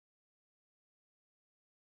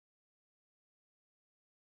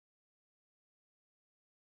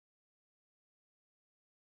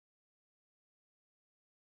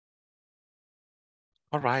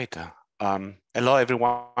All right. Hello,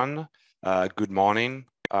 everyone. Good morning,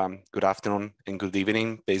 good afternoon, and good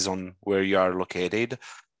evening, based on where you are located.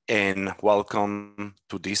 And welcome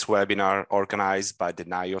to this webinar organized by the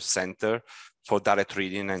NIOSH Center for Direct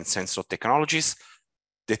Reading and Sensor Technologies.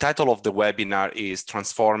 The title of the webinar is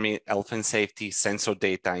Transforming Health and Safety Sensor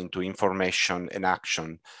Data into Information and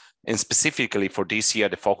Action. And specifically for this year,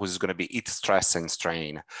 the focus is going to be heat, stress, and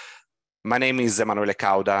strain. My name is Emanuele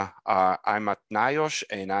Cauda. I'm at NIOSH,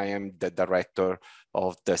 and I am the director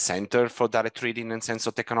of the Center for Direct Reading and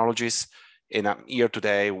Sensor Technologies. And I'm here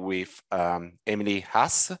today with Emily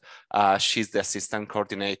Haas. She's the assistant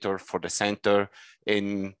coordinator for the center.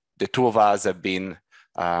 And the two of us have been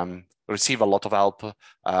receive a lot of help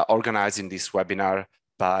organizing this webinar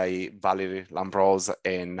by Valerie Lambrose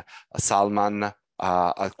and Salman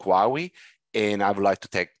Al-Kwawi. And I would like to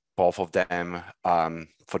thank both of them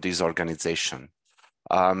for this organization.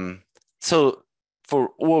 So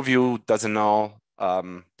for all of you who doesn't know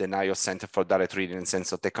the NIOSH Center for Direct Reading and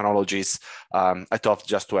Sensor Technologies, I thought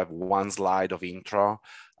just to have one slide of intro.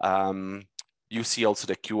 You see also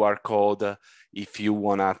the QR code. If you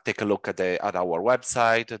want to take a look at our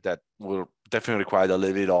website, that will definitely require a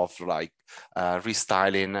little bit of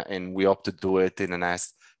restyling, and we hope to do it in the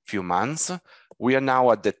next few months. We are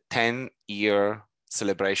now at the 10-year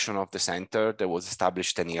celebration of the center that was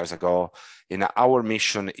established 10 years ago. And our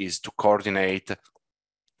mission is to coordinate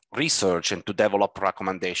research and to develop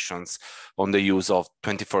recommendations on the use of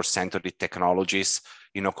 21st century technologies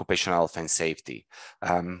in occupational health and safety.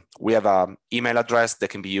 We have an email address that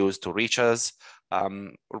can be used to reach us.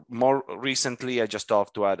 More recently, I just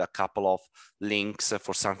thought to add a couple of links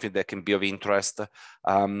for something that can be of interest.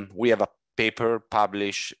 We have a paper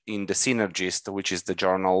published in the Synergist, which is the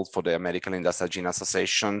journal for the American Industrial Hygiene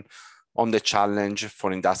Association, on the challenge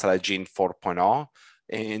for Industrial Hygiene 4.0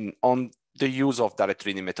 and on the use of direct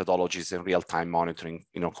reading methodologies and real-time monitoring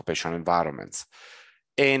in occupational environments.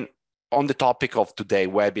 And on the topic of today's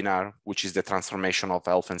webinar, which is the transformation of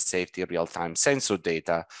health and safety real-time sensor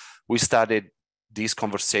data, we started this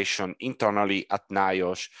conversation internally at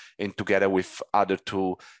NIOSH and together with other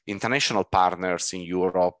two international partners in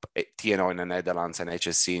Europe, TNO in the Netherlands and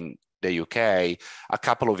HSC in the UK, a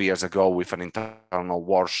couple of years ago with an internal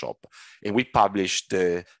workshop. And we published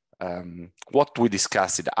what we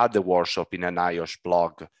discussed at the workshop in a NIOSH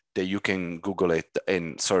blog that you can Google it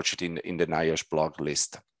and search it in the NIOSH blog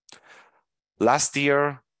list. Last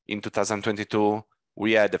year, in 2022,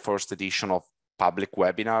 we had the first edition of public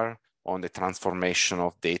webinar on the transformation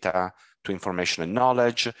of data to information and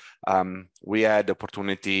knowledge. We had the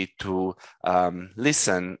opportunity to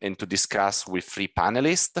listen and to discuss with 3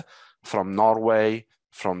 panelists from Norway,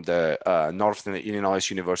 from the Northern Illinois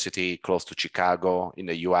University close to Chicago in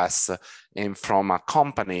the US, and from a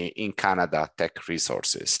company in Canada, Tech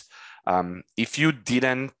Resources. If you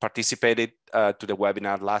didn't participate to the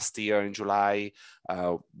webinar last year in July,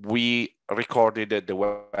 we recorded the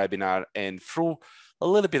webinar, and through a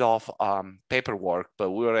little bit of paperwork, but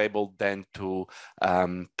we were able then to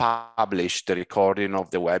publish the recording of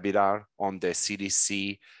the webinar on the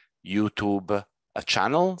CDC YouTube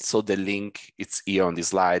channel. So the link is here on this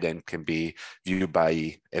slide and can be viewed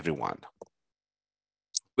by everyone.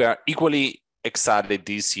 We are equally excited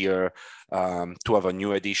this year to have a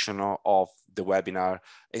new edition of the webinar,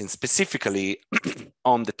 and specifically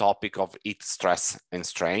on the topic of heat, stress, and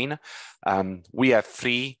strain. We have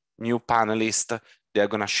 3 new panelists. They're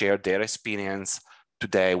going to share their experience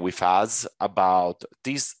today with us about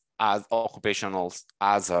this occupational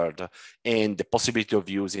hazard and the possibility of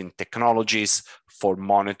using technologies for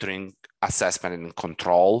monitoring, assessment, and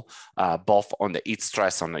control, both on the heat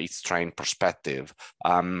stress and the heat strain perspective.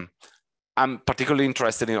 I'm particularly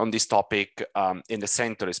interested on this topic, and the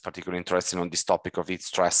center is particularly interested on this topic of heat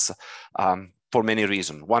stress for many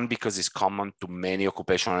reasons. One, because it's common to many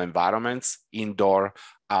occupational environments, indoor,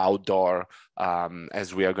 outdoor,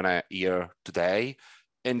 as we are going to hear today.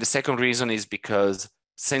 And the second reason is because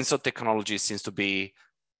sensor technology seems to be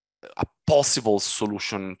a possible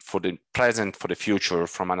solution for the present, for the future,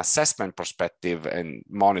 from an assessment perspective and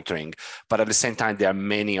monitoring. But at the same time, there are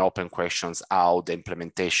many open questions how the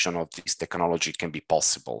implementation of this technology can be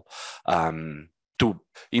possible to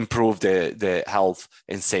improve the health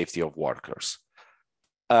and safety of workers.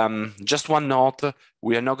 Just one note,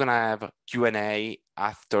 we are not going to have Q&A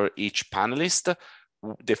after each panelist.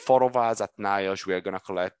 The 4 of us at NIOSH, we are going to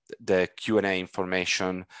collect the Q&A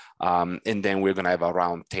information, and then we're going to have a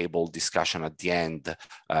round table discussion at the end,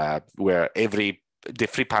 where the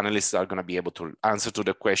 3 panelists are going to be able to answer to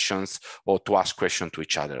the questions or to ask questions to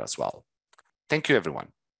each other as well. Thank you, everyone.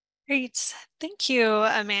 Great. Thank you,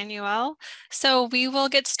 Emmanuel. So we will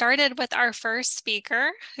get started with our first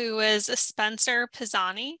speaker, who is Spencer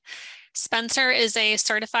Pisani. Spencer is a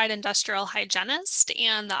certified industrial hygienist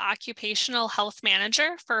and the occupational health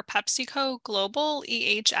manager for PepsiCo Global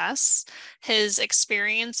EHS. His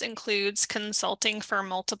experience includes consulting for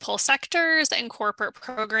multiple sectors and corporate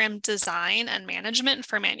program design and management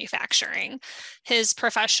for manufacturing. His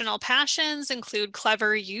professional passions include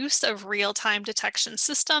clever use of real-time detection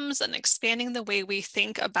systems and expanding the way we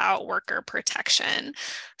think about worker protection.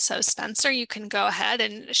 So Spencer, you can go ahead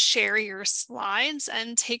and share your slides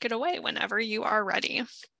and take it away whenever you are ready.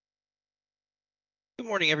 Good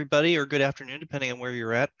morning, everybody, or good afternoon, depending on where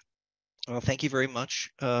you're at. Thank you very much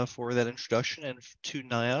for that introduction, and to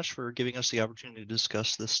NIOSH for giving us the opportunity to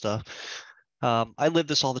discuss this stuff. I live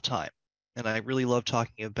this all the time, and I really love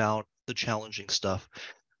talking about the challenging stuff.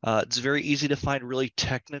 It's very easy to find really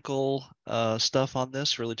technical stuff on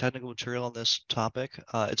this, really technical material on this topic.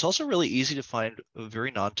 It's also really easy to find a very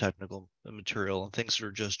non-technical material and things that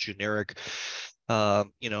are just generic.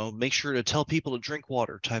 Make sure to tell people to drink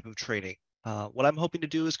water type of training. What I'm hoping to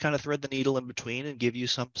do is kind of thread the needle in between and give you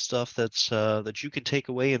some stuff that's that you can take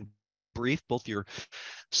away and brief both your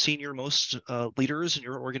senior most leaders in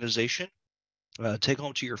your organization, take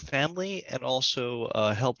home to your family, and also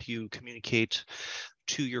help you communicate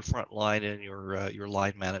to your front line and your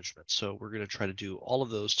line management. So we're going to try to do all of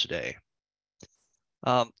those today.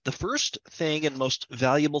 The first thing and most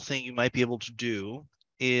valuable thing you might be able to do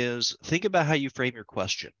is think about how you frame your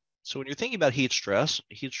question. So when you're thinking about heat stress,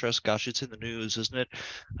 gosh, it's in the news, isn't it?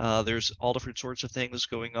 There's all different sorts of things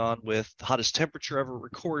going on with the hottest temperature ever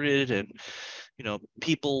recorded, and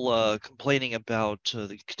people complaining about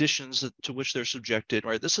the conditions to which they're subjected.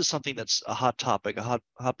 Right, this is something that's a hot topic, a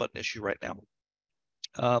hot button issue right now.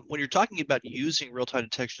 When you're talking about using real-time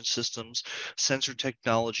detection systems, sensor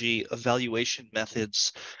technology, evaluation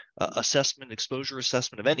methods, assessment, exposure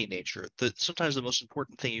assessment of any nature, sometimes the most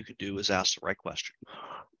important thing you can do is ask the right question.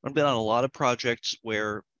 I've been on a lot of projects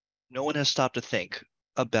where no one has stopped to think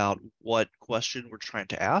about what question we're trying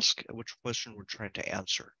to ask and which question we're trying to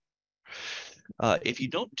answer. If you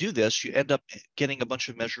don't do this, you end up getting a bunch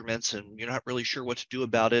of measurements and you're not really sure what to do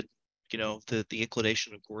about it. The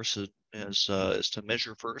inclination, of course, is to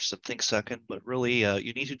measure first and think second, but really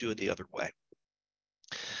you need to do it the other way.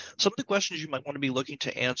 Some of the questions you might want to be looking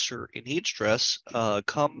to answer in heat stress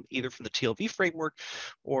come either from the TLV framework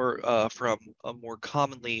or from a more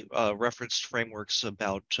commonly referenced frameworks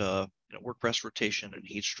about work rest rotation and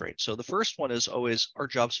heat strain. So the first one is always, are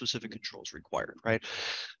job specific controls required, right?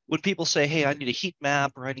 When people say, hey, I need a heat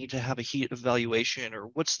map or I need to have a heat evaluation or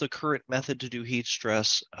what's the current method to do heat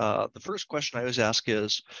stress, the first question I always ask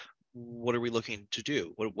is, what are we looking to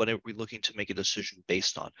do? What are we looking to make a decision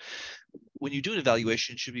based on? When you do an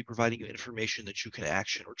evaluation, it should be providing you information that you can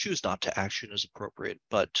action or choose not to action as appropriate.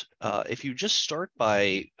 But if you just start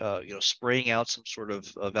by spraying out some sort of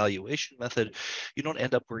evaluation method, you don't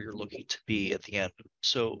end up where you're looking to be at the end.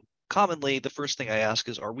 So commonly, the first thing I ask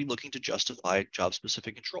is, are we looking to justify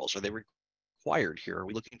job-specific controls? Are they required here? Are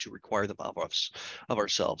we looking to require them of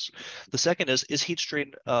ourselves? The second is heat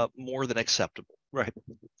strain more than acceptable? Right.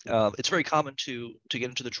 It's very common to get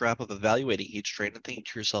into the trap of evaluating heat strain and thinking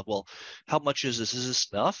to yourself, well, how much is this? Is this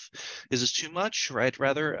enough? Is this too much? Right.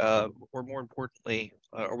 Rather, or more importantly,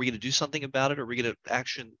 are we going to do something about it? Are we going to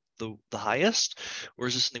action the highest, or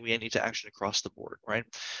is this something we need to action across the board? Right.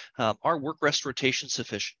 Are work rest rotation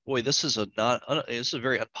sufficient? Boy, this is a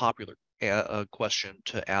very unpopular question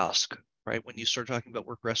to ask. Right. When you start talking about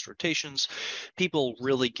work rest rotations, people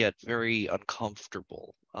really get very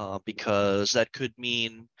uncomfortable because that could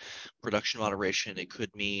mean production moderation. It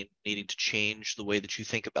could mean needing to change the way that you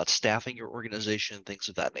think about staffing your organization, things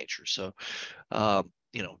of that nature. So,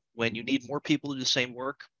 when you need more people to do the same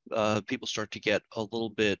work, people start to get a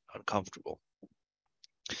little bit uncomfortable.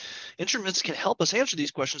 Instruments can help us answer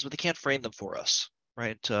these questions, but they can't frame them for us.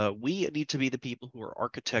 Right. We need to be the people who are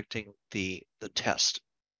architecting the test.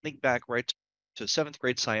 Think back to seventh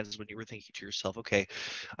grade science when you were thinking to yourself, okay,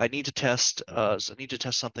 I need to test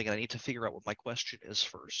something and I need to figure out what my question is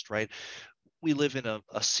first, right? We live in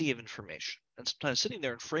a sea of information, and sometimes sitting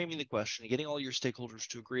there and framing the question and getting all your stakeholders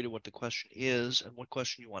to agree to what the question is and what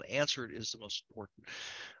question you want answered is the most important.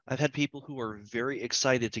 I've had people who are very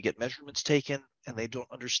excited to get measurements taken and they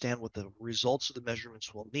don't understand what the results of the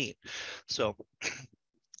measurements will mean. So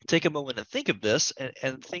take a moment and think of this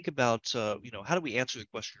and think about, how do we answer the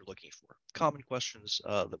question you're looking for? Common questions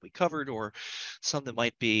that we covered, or some that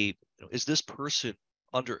might be, is this person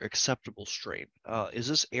under acceptable strain? Is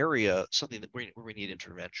this area something where we need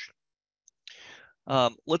intervention?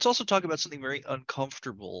 Let's also talk about something very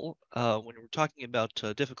uncomfortable when we're talking about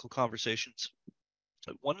difficult conversations.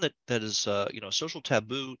 One that is social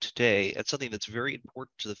taboo today, and something that's very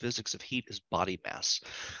important to the physics of heat, is body mass.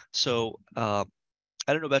 So I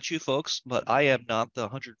don't know about you folks, but I am not the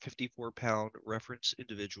 154-pound reference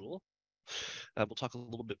individual. We'll talk a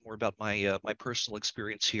little bit more about my personal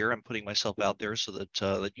experience here. I'm putting myself out there so that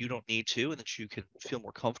that you don't need to, and that you can feel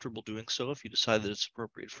more comfortable doing so if you decide that it's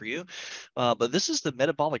appropriate for you. But this is the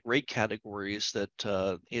metabolic rate categories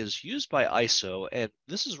that is used by ISO, and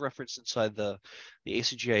this is referenced inside the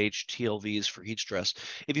ACGIH TLVs for heat stress.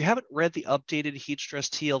 If you haven't read the updated heat stress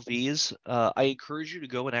TLVs, I encourage you to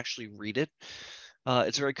go and actually read it.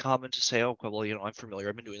 It's very common to say, oh, well, I'm familiar.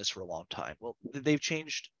 I've been doing this for a long time. Well, they've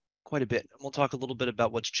changed quite a bit. And we'll talk a little bit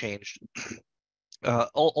about what's changed.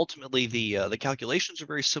 Ultimately, the calculations are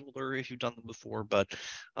very similar if you've done them before, but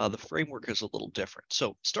the framework is a little different.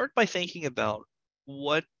 So start by thinking about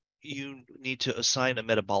what you need to assign a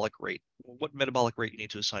metabolic rate, what metabolic rate you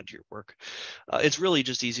need to assign to your work. It's really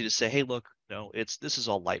just easy to say, hey, look, this is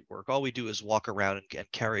all light work. All we do is walk around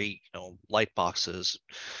and carry, light boxes.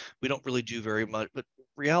 We don't really do very much, but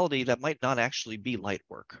reality, that might not actually be light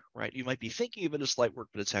work, right? You might be thinking of it as light work,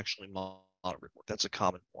 but it's actually moderate work. That's a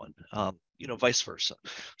common one. Vice versa.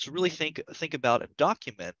 So really think about and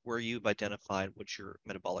document where you've identified what your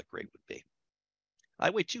metabolic rate would be. I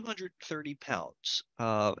weigh 230 pounds,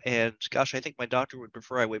 and gosh, I think my doctor would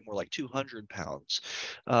prefer I weigh more like 200 pounds.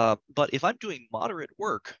 But if I'm doing moderate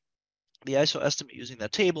work, the ISO estimate using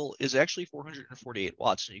that table is actually 448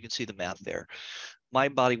 watts, and you can see the math there. My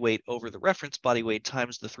body weight over the reference body weight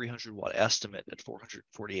times the 300 watt estimate at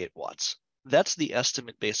 448 watts. That's the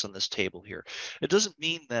estimate based on this table here. It doesn't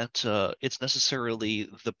mean that it's necessarily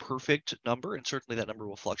the perfect number, and certainly that number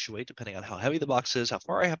will fluctuate depending on how heavy the box is, how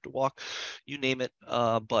far I have to walk, you name it.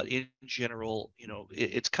 But in general,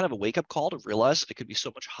 it's kind of a wake-up call to realize it could be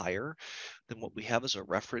so much higher than what we have as a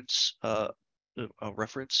reference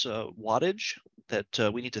wattage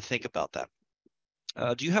that we need to think about that.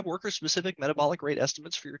 Do you have worker-specific metabolic rate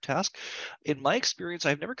estimates for your task? In my experience,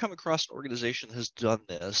 I've never come across an organization that has done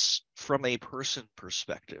this from a person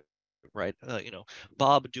perspective, right?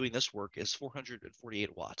 Bob doing this work is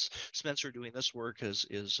 448 watts. Spencer doing this work is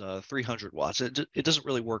 300 watts. It doesn't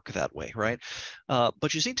really work that way, right?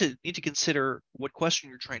 But you need to consider what question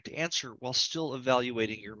you're trying to answer while still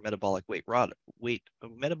evaluating your metabolic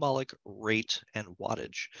metabolic rate and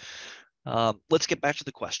wattage. Let's get back to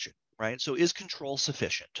the question, right? So is control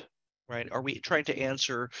sufficient, right? Are we trying to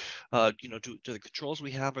answer, do the controls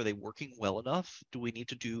we have, are they working well enough? Do we need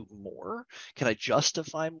to do more? Can I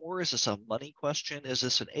justify more? Is this a money question? Is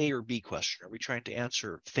this an A or B question? Are we trying to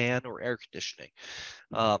answer fan or air conditioning?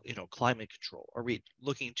 Climate control? Are we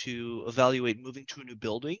looking to evaluate moving to a new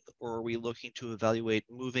building, or are we looking to evaluate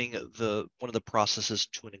moving one of the processes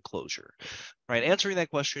to an enclosure? Right? Answering that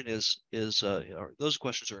question those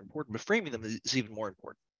questions are important, but framing them is even more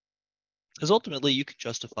important. Because ultimately, you can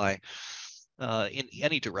justify in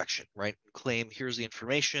any direction, right? Claim, here's the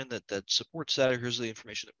information that supports that, or here's the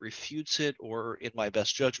information that refutes it, or in my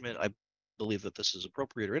best judgment, I believe that this is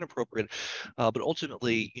appropriate or inappropriate. But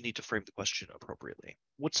ultimately, you need to frame the question appropriately.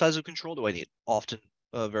 What size of control do I need? Often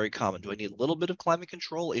very common. Do I need a little bit of climate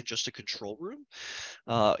control in just a control room,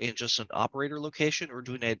 in just an operator location, or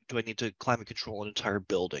do I need to climate control an entire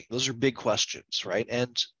building? Those are big questions, right?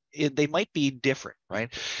 And they might be different,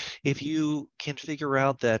 right? If you can figure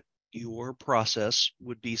out that your process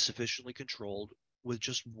would be sufficiently controlled with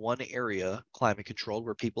just one area climate controlled,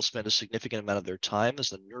 where people spend a significant amount of their time as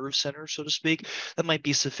the nerve center, so to speak, that might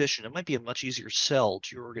be sufficient. It might be a much easier sell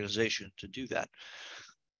to your organization to do that.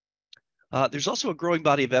 There's also a growing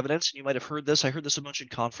body of evidence, and you might have heard this. I heard this a bunch in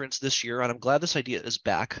conference this year, and I'm glad this idea is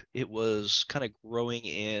back. It was kind of growing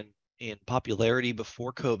in popularity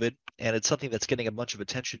before COVID, and it's something that's getting a bunch of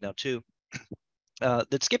attention now too.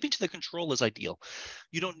 That skipping to the control is ideal.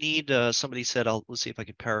 You don't need, somebody said, let's see if I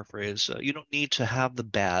can paraphrase, you don't need to have the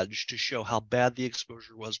badge to show how bad the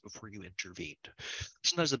exposure was before you intervened.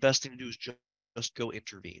 Sometimes the best thing to do is just go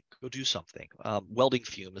intervene, go do something. Welding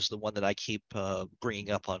fume is the one that I keep bringing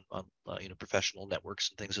up on professional networks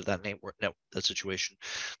and things of that that situation.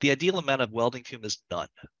 The ideal amount of welding fume is none.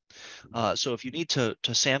 So if you need to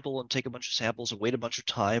sample and take a bunch of samples and wait a bunch of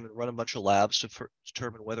time and run a bunch of labs to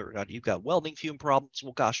determine whether or not you've got welding fume problems,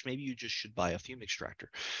 well, gosh, maybe you just should buy a fume extractor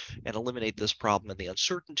and eliminate this problem and the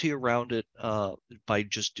uncertainty around it by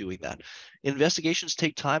just doing that. Investigations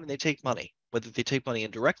take time and they take money. Whether they take money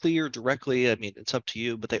indirectly or directly, I mean, it's up to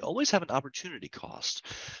you, but they always have an opportunity cost.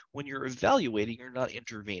 When you're evaluating, you're not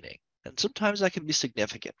intervening. And sometimes that can be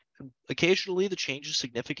significant. Occasionally, the change is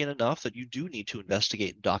significant enough that you do need to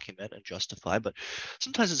investigate and document and justify, but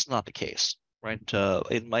sometimes it's not the case, right?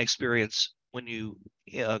 In my experience, when you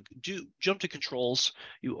do jump to controls,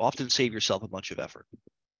 you often save yourself a bunch of effort.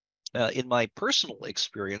 In my personal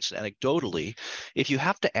experience, anecdotally, if you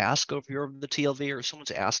have to ask if you're over the TLV or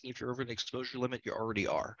someone's asking if you're over an exposure limit, you already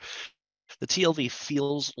are. The TLV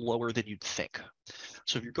feels lower than you'd think.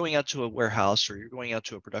 So if you're going out to a warehouse or you're going out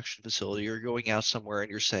to a production facility or you're going out somewhere and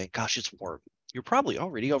you're saying, gosh, it's warm, you're probably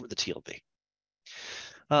already over the TLV.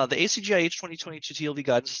 The ACGIH 2022 TLV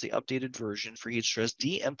guidance is the updated version for heat stress,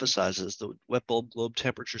 de-emphasizes the wet bulb globe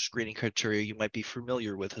temperature screening criteria you might be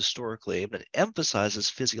familiar with historically, but it emphasizes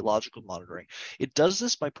physiological monitoring. It does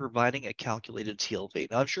this by providing a calculated TLV.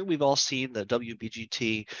 Now, I'm sure we've all seen the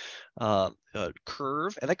WBGT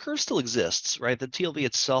curve, and that curve still exists, right? The TLV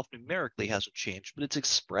itself numerically hasn't changed, but it's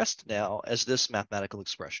expressed now as this mathematical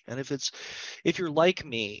expression. And if you're like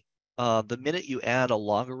me, the minute you add a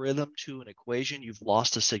logarithm to an equation, you've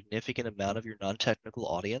lost a significant amount of your non-technical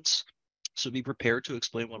audience. So be prepared to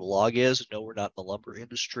explain what a log is. No, we're not in the lumber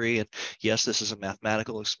industry. And yes, this is a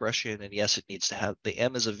mathematical expression. And yes, it needs to have the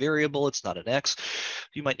M as a variable. It's not an X.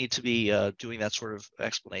 You might need to be doing that sort of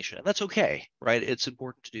explanation. And that's okay, right? It's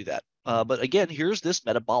important to do that. But again, here's this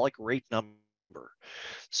metabolic rate number.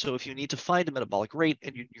 So if you need to find a metabolic rate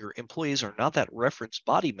and your employees are not that reference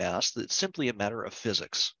body mass, that's simply a matter of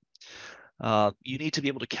physics. You need to be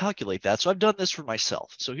able to calculate that. So I've done this for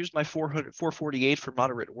myself. So here's my 448 for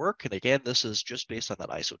moderate work. And again, this is just based on that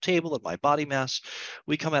ISO table and my body mass.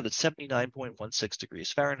 We come out at 79.16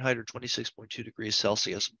 degrees Fahrenheit or 26.2 degrees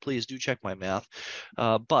Celsius. Please do check my math.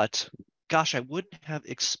 But gosh, I wouldn't have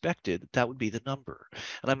expected that would be the number.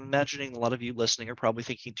 And I'm imagining a lot of you listening are probably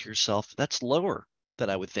thinking to yourself, that's lower than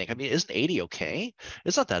I would think. I mean, isn't 80 okay?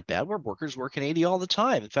 It's not that bad. We're workers working 80 all the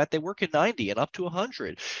time. In fact, they work at 90 and up to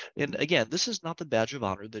 100. And again, this is not the badge of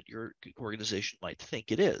honor that your organization might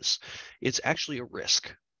think it is. It's actually a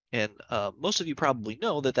risk. And most of you probably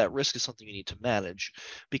know that that risk is something you need to manage,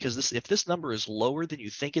 because if this number is lower than you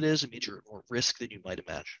think it is, it means you're at more risk than you might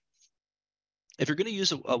imagine. If you're going to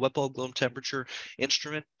use a wet bulb globe temperature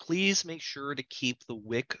instrument, please make sure to keep the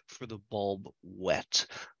wick for the bulb wet.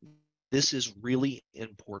 This is really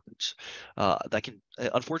important.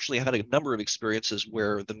 Unfortunately, I've had a number of experiences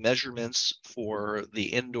where the measurements for the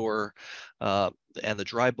indoor and the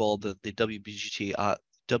dry bulb, the WBGTI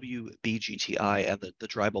and the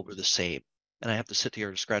dry bulb are the same. And I have to sit here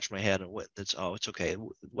and scratch my head and it's okay.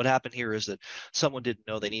 What happened here is that someone didn't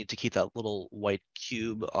know they needed to keep that little white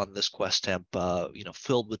cube on this Quest temp,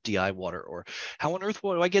 filled with DI water. Or how on earth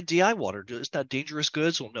do I get DI water? Is that dangerous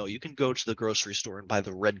goods? Well, no, you can go to the grocery store and buy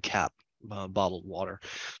the red cap bottled water.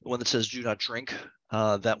 The one that says do not drink,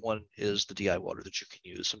 that one is the DI water that you can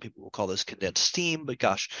use. Some people will call this condensed steam, but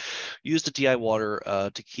gosh, use the DI water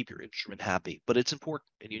to keep your instrument happy. But it's important,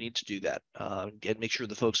 and you need to do that. And make sure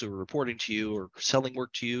the folks who are reporting to you or selling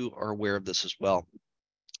work to you are aware of this as well.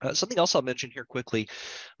 Something else I'll mention here quickly,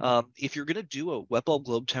 if you're going to do a wet bulb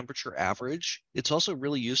globe temperature average, it's also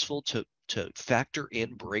really useful to factor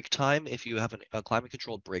in break time if you have a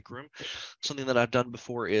climate-controlled break room. Something that I've done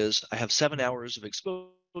before is I have 7 hours of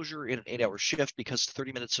exposure in an 8-hour shift because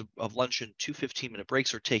 30 minutes of lunch and 2 15-minute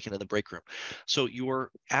breaks are taken in the break room. So your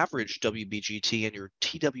average WBGT and your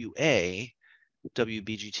TWA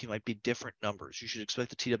WBGT might be different numbers. You should expect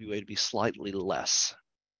the TWA to be slightly less.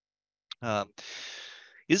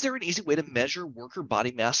 Is there an easy way to measure worker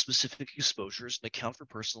body mass specific exposures and account for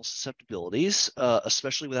personal susceptibilities,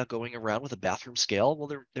 especially without going around with a bathroom scale? Well,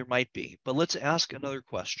 there might be, but let's ask another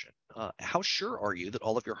question. How sure are you that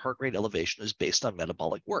all of your heart rate elevation is based on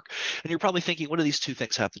metabolic work? And you're probably thinking, what do these two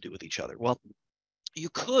things have to do with each other? Well, you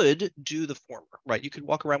could do the former, right? You could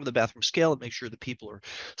walk around with a bathroom scale and make sure that people are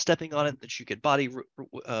stepping on it, that you get body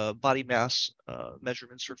mass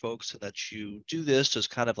measurements for folks, and that you do this as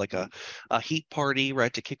kind of like a heat party,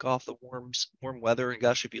 right, to kick off the warm weather. And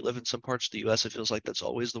gosh, if you live in some parts of the U.S., it feels like that's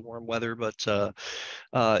always the warm weather. But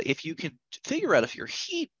if you can figure out if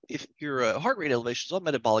your heart rate elevation is all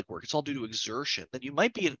metabolic work, it's all due to exertion, then you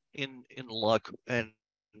might be in luck and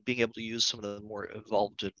being able to use some of the more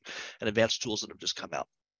evolved and advanced tools that have just come out.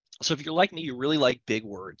 So if you're like me, you really like big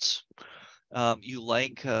words. You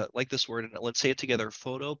like this word, and let's say it together,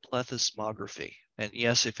 photoplethysmography. And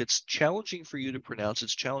yes, if it's challenging for you to pronounce,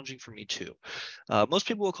 it's challenging for me too. Most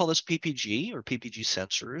people will call this PPG or PPG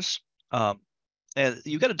sensors. And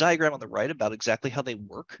you've got a diagram on the right about exactly how they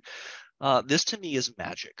work. This to me is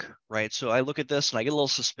magic, right? So I look at this and I get a little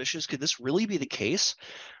suspicious. Could this really be the case?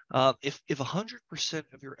 If 100%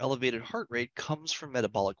 of your elevated heart rate comes from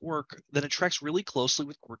metabolic work, then it tracks really closely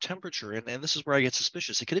with core temperature. And this is where I get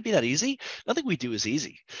suspicious. Could it be that easy? Nothing we do is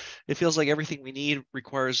easy. It feels like everything we need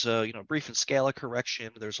requires brief and scalar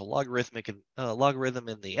correction. There's a logarithm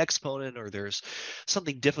in the exponent, or there's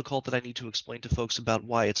something difficult that I need to explain to folks about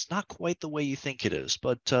why it's not quite the way you think it is.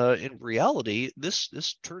 But in reality, this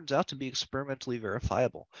turns out to be experimentally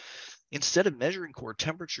verifiable. Instead of measuring core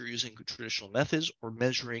temperature using traditional methods or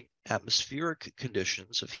measuring atmospheric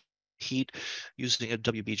conditions of heat using a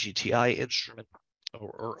WBGTI instrument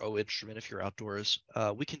or O instrument if you're outdoors,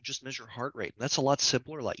 we can just measure heart rate. And that's a lot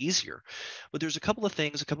simpler, a lot easier. But there's a couple of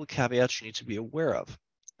caveats you need to be aware of.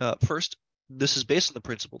 First, this is based on the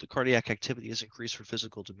principle that cardiac activity is increased for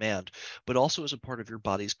physical demand, but also as a part of your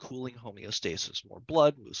body's cooling homeostasis. More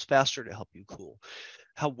blood moves faster to help you cool.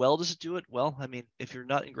 How well does it do it? Well, I mean, if you're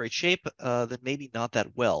not in great shape, then maybe not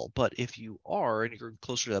that well. But if you are and you're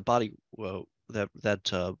closer to that body,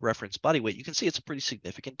 reference body weight, you can see it's a pretty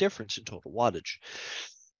significant difference in total wattage.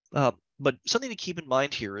 But something to keep in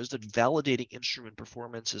mind here is that validating instrument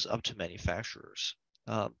performance is up to manufacturers.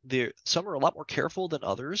 Some are a lot more careful than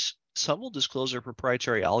others. Some will disclose their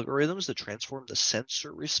proprietary algorithms that transform the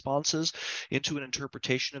sensor responses into an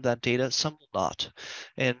interpretation of that data. Some will not.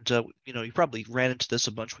 And you probably ran into this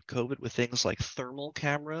a bunch with COVID with things like thermal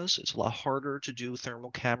cameras. It's a lot harder to do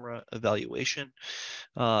thermal camera evaluation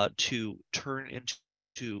to turn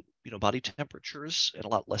into body temperatures, and a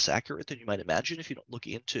lot less accurate than you might imagine if you don't look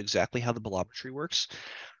into exactly how the bolometry works.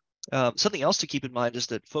 Something else to keep in mind is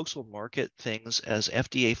that folks will market things as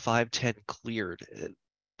FDA 510 cleared.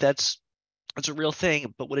 That's a real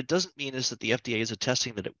thing, but what it doesn't mean is that the FDA is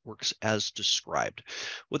attesting that it works as described.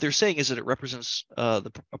 What they're saying is that it represents a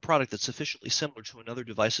product that's sufficiently similar to another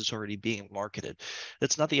device that's already being marketed.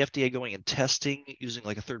 That's not the FDA going and testing using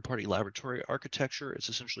like a third-party laboratory architecture. It's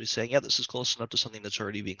essentially saying, yeah, this is close enough to something that's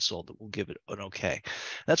already being sold that we'll give it an okay.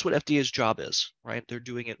 That's what FDA's job is, right? They're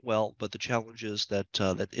doing it well, but the challenge is that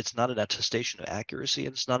that it's not an attestation of accuracy,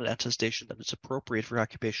 and it's not an attestation that it's appropriate for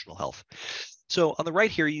occupational health. So on the right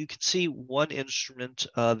here, you can see one instrument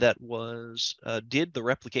that did the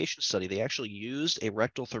replication study. They actually used a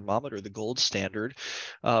rectal thermometer, the gold standard,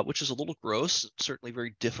 which is a little gross, certainly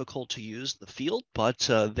very difficult to use in the field, but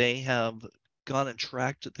they have gone and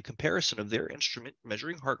tracked the comparison of their instrument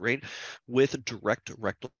measuring heart rate with direct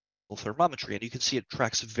rectal thermometry, and you can see it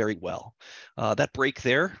tracks very well. That break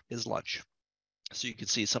there is lunch. So you can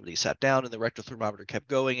see somebody sat down and the rectal thermometer kept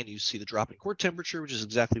going, and you see the drop in core temperature, which is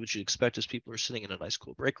exactly what you'd expect as people are sitting in a nice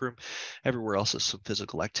cool break room. Everywhere else is some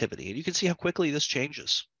physical activity. And you can see how quickly this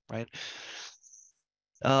changes, right?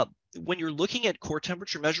 When you're looking at core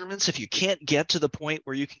temperature measurements, if you can't get to the point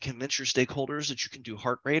where you can convince your stakeholders that you can do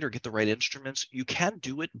heart rate or get the right instruments, you can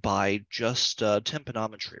do it by just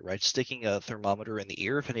tympanometry, right? Sticking a thermometer in the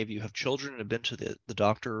ear. If any of you have children and have been to the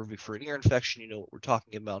doctor for an ear infection, you know what we're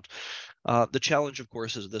talking about. The challenge, of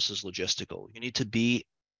course, is this is logistical. You need to be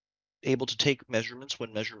able to take measurements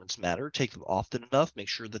when measurements matter, take them often enough, make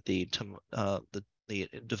sure that the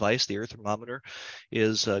device, the ear thermometer,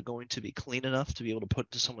 is going to be clean enough to be able to put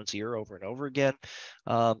to someone's ear over and over again,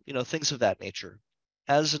 things of that nature.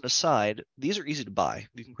 As an aside, these are easy to buy.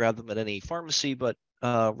 You can grab them at any pharmacy, but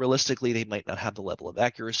realistically, they might not have the level of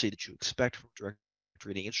accuracy that you expect from a direct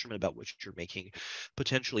reading instrument about which you're making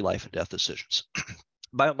potentially life and death decisions.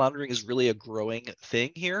 Biomonitoring is really a growing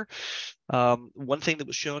thing here. One thing that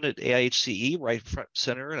was shown at AIHCE, right front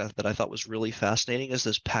center, that I thought was really fascinating is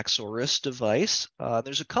this Paxoris device.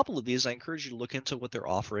 There's a couple of these. I encourage you to look into what they're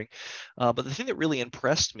offering. But the thing that really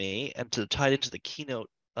impressed me, and to tie it into the keynote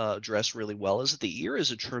address really well, is that the ear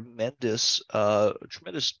is a tremendous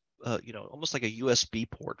almost like a USB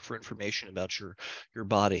port for information about your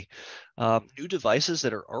body. New devices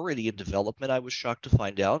that are already in development, I was shocked to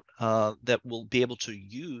find out, that will be able to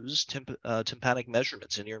use tympanic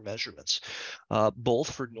measurements, in-ear measurements,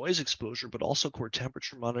 both for noise exposure, but also core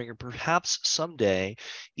temperature monitoring, and perhaps someday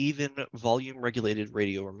even volume-regulated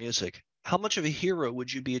radio or music. How much of a hero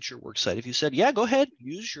would you be at your work site if you said, yeah, go ahead,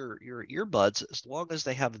 use your earbuds as long as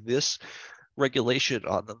they have this regulation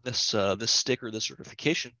on them, this sticker, this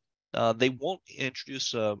certification. They won't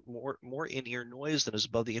introduce more in-ear noise than is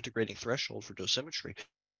above the integrating threshold for dosimetry.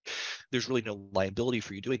 There's really no liability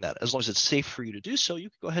for you doing that. As long as it's safe for you to do so, you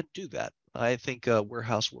can go ahead and do that. I think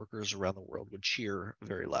warehouse workers around the world would cheer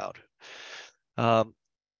very loud.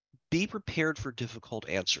 Be prepared for difficult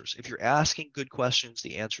answers. If you're asking good questions,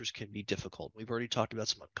 the answers can be difficult. We've already talked about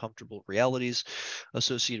some uncomfortable realities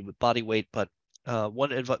associated with body weight, but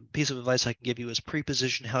One piece of advice I can give you is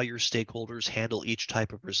pre-position how your stakeholders handle each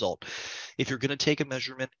type of result. If you're going to take a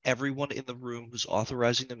measurement, everyone in the room who's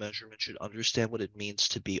authorizing the measurement should understand what it means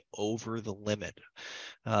to be over the limit.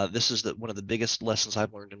 This is one of the biggest lessons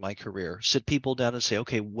I've learned in my career. Sit people down and say,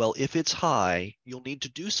 okay, well, if it's high, you'll need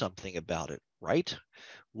to do something about it, right?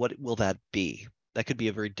 What will that be? That could be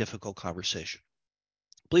a very difficult conversation.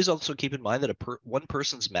 Please also keep in mind that one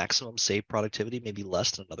person's maximum saved productivity may be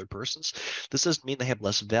less than another person's. This doesn't mean they have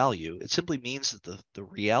less value. It simply means that the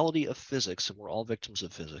reality of physics, and we're all victims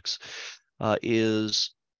of physics,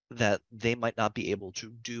 is that they might not be able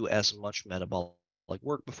to do as much metabolic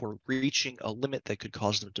work before reaching a limit that could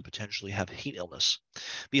cause them to potentially have heat illness.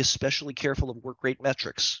 Be especially careful of work rate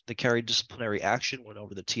metrics that carry disciplinary action when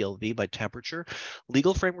over the TLV by temperature.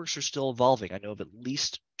 Legal frameworks are still evolving. I know of at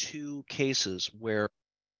least 2 cases where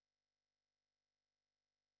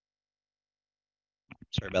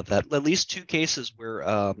sorry about that, at least 2 cases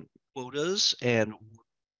where quotas and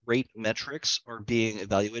rate metrics are being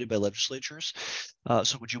evaluated by legislatures.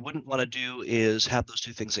 So what you wouldn't want to do is have those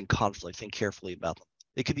 2 things in conflict. Think carefully about them.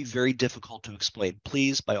 It can be very difficult to explain.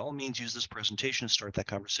 Please, by all means, use this presentation to start that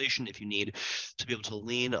conversation. If you need to be able to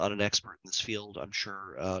lean on an expert in this field, I'm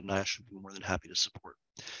sure NIOSH would be more than happy to support.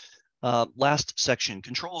 Last section,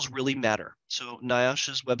 controls really matter. So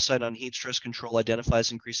NIOSH's website on heat stress control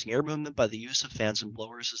identifies increasing air movement by the use of fans and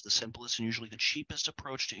blowers as the simplest and usually the cheapest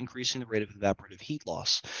approach to increasing the rate of evaporative heat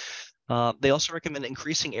loss. They also recommend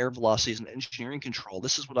increasing air velocities and engineering control.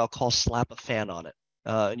 This is what I'll call slap a fan on it.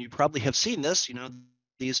 And you probably have seen this,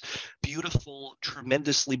 these beautiful,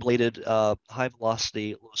 tremendously bladed high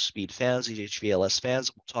velocity, low speed fans, these HVLS fans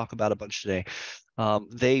that we'll talk about a bunch today.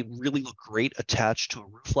 They really look great attached to a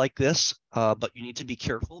roof like this, but you need to be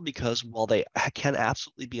careful because while they can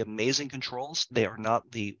absolutely be amazing controls, they are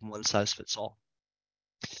not the one size fits all.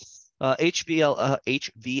 HVLS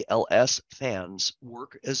fans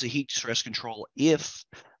work as a heat stress control if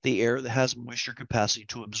the air that has moisture capacity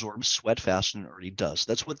to absorb sweat faster than it already does.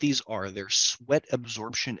 That's what these are. They're sweat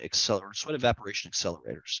evaporation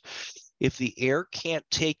accelerators. If the air can't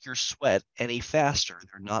take your sweat any faster,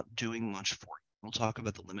 they're not doing much for you. We'll talk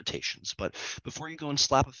about the limitations, but before you go and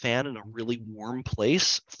slap a fan in a really warm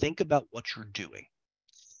place, think about what you're doing.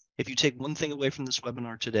 If you take one thing away from this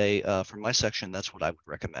webinar today, from my section, that's what I would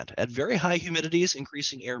recommend. At very high humidities,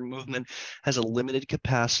 increasing air movement has a limited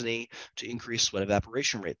capacity to increase sweat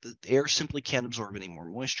evaporation rate. The air simply can't absorb any more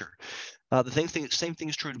moisture. Same thing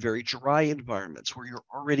is true in very dry environments where you're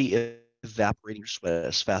already evaporating your sweat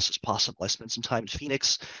as fast as possible. I spent some time in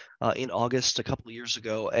Phoenix in August a couple of years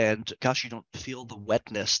ago, and gosh, you don't feel the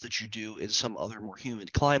wetness that you do in some other more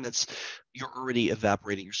humid climates. You're already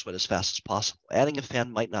evaporating your sweat as fast as possible. Adding a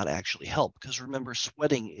fan might not actually help because remember,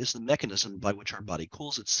 sweating is the mechanism by which our body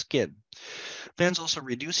cools its skin. Fans also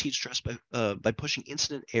reduce heat stress by pushing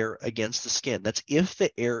incident air against the skin. That's if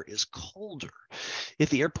the air is colder.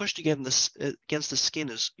 If the air pushed against the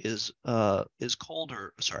skin is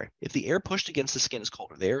colder, if the air pushed against the skin is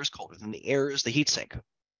colder, the air is colder, then the air is the heat sink.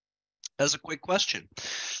 As a quick question,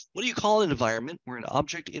 what do you call an environment where an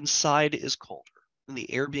object inside is colder than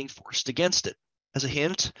the air being forced against it? As a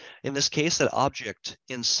hint, in this case, that object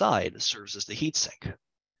inside serves as the heat sink.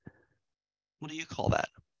 What do you call that?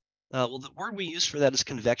 Well, the word we use for that is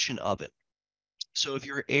convection oven. So if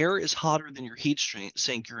your air is hotter than your heat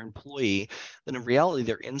sink, your employee, then in reality,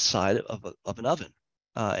 they're inside of an oven,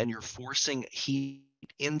 and you're forcing heat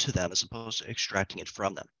into them as opposed to extracting it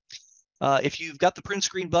from them. If you've got the print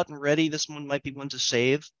screen button ready, this one might be one to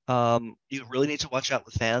save. You really need to watch out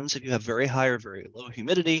with fans. If you have very high or very low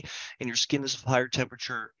humidity and your skin is of higher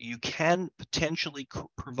temperature, you can potentially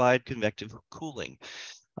provide convective cooling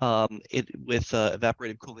with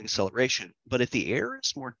evaporative cooling acceleration. But if the air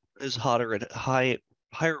is hotter at higher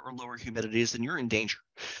or lower humidities, then you're in danger,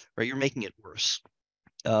 right? You're making it worse.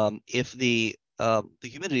 If the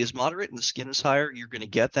humidity is moderate and the skin is higher, you're going to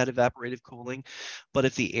get that evaporative cooling. But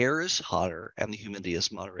if the air is hotter and the humidity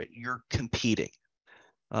is moderate, you're competing.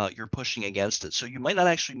 You're pushing against it. So you might not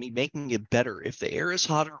actually be making it better if the air is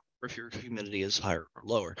hotter or if your humidity is higher or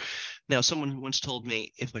lower. Now, someone once told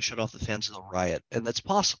me, if I shut off the fans, they'll riot. And that's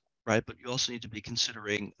possible, right? But you also need to be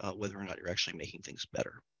considering whether or not you're actually making things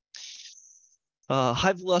better.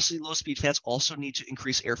 High velocity, low speed fans also need to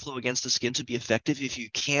increase airflow against the skin to be effective. If you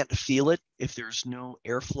can't feel it, if there's no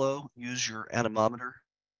airflow, use your anemometer.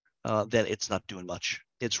 Then it's not doing much.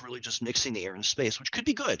 It's really just mixing the air in space, which could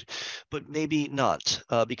be good, but maybe not,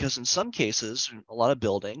 because in some cases, in a lot of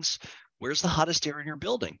buildings, where's the hottest air in your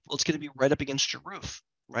building? Well, it's going to be right up against your roof,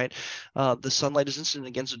 right? The sunlight is incident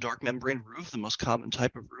against a dark membrane roof, the most common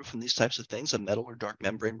type of roof in these types of things, a metal or dark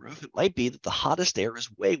membrane roof. It might be that the hottest air is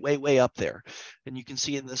way, way, way up there. And you can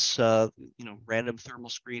see in this, random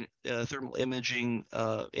thermal imaging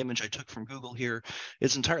image I took from Google here,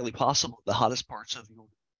 it's entirely possible the hottest parts of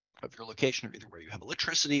your location are either where you have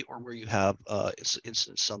electricity or where you have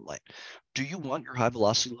instant sunlight. Do you want your high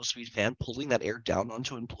velocity, low speed fan pulling that air down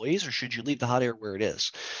onto employees, or should you leave the hot air where it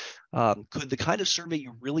is? Could the kind of survey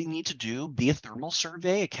you really need to do be a thermal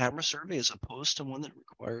survey, a camera survey, as opposed to one that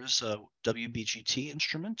requires a WBGT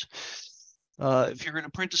instrument? If you're going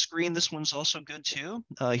to print a screen, this one's also good too.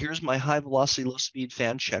 Here's my high velocity, low speed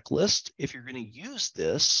fan checklist. If you're going to use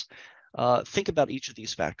this, think about each of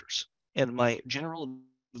these factors. And my general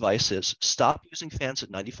advice is stop using fans at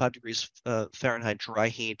 95 degrees Fahrenheit dry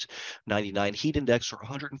heat, 99 heat index, or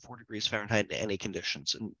 104 degrees Fahrenheit in any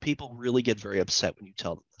conditions. And people really get very upset when you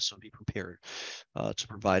tell them this, so be prepared to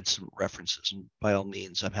provide some references. And by all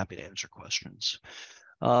means, I'm happy to answer questions.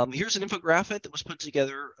 Here's an infographic that was put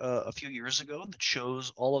together a few years ago that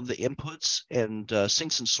shows all of the inputs and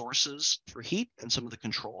sinks and sources for heat and some of the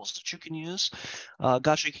controls that you can use.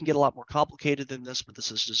 Gotcha, it can get a lot more complicated than this, but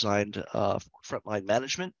this is designed for frontline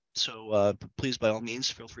management. So please, by all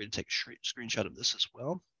means, feel free to take a screenshot of this as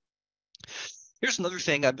well. Here's another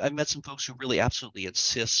thing. I've met some folks who really absolutely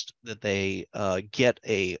insist that they get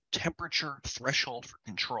a temperature threshold for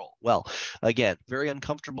control. Well, again, very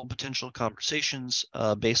uncomfortable potential conversations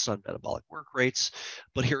based on metabolic work rates,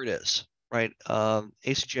 but here it is, right?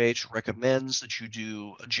 ACGH recommends that you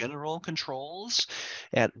do general controls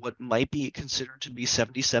at what might be considered to be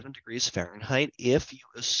 77 degrees Fahrenheit if you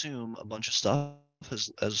assume a bunch of stuff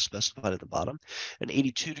as specified at the bottom, and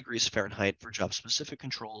 82 degrees Fahrenheit for job-specific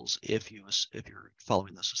controls if you're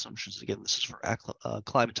following those assumptions. Again, this is for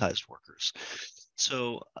acclimatized workers.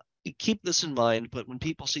 So keep this in mind, but when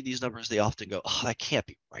people see these numbers, they often go, oh, that can't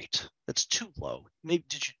be right. That's too low. Maybe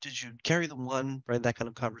did you carry the one, right? That kind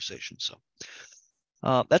of conversation. So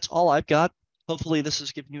that's all I've got. Hopefully this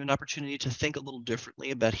has given you an opportunity to think a little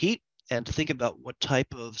differently about heat and to think about what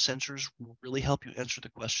type of sensors will really help you answer the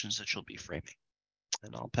questions that you'll be framing.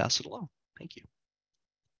 And I'll pass it along. Thank you.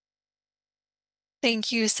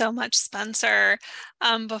 Thank you so much, Spencer.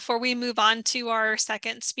 Before we move on to our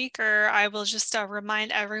second speaker, I will just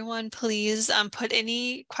remind everyone, please put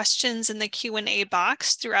any questions in the Q&A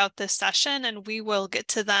box throughout this session, and we will get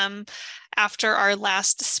to them after our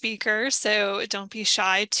last speaker. So don't be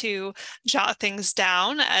shy to jot things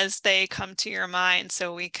down as they come to your mind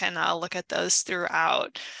so we can look at those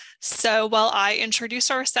throughout. So while I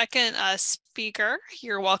introduce our second speaker,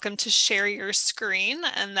 you're welcome to share your screen,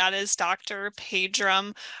 and that is Dr.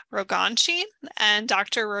 Pedram Roganci. And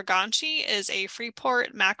Dr. Roganci is a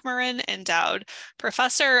Freeport-McMoRan endowed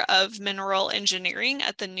professor of mineral engineering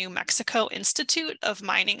at the New Mexico Institute of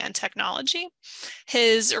Mining and Technology.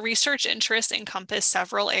 His research interests encompass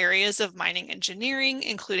several areas of mining engineering,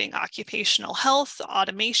 including occupational health,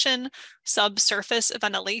 automation, subsurface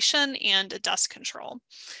ventilation, and dust control.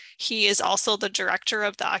 He is also the director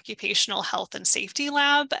of the Occupational Health and Safety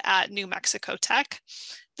Lab at New Mexico Tech.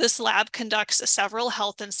 This lab conducts several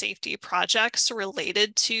health and safety projects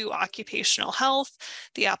related to occupational health,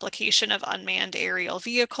 the application of unmanned aerial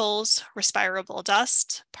vehicles, respirable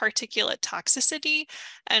dust, particulate toxicity,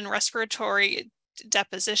 and respiratory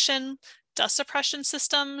deposition, dust suppression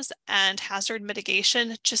systems, and hazard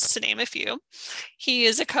mitigation, just to name a few. He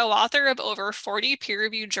is a co-author of over 40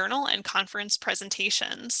 peer-reviewed journal and conference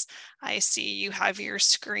presentations. I see you have your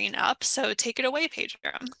screen up, so take it away,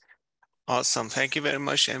 Pedram. Awesome. Thank you very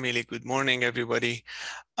much, Emily. Good morning, everybody.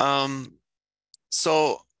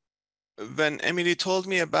 So when Emily told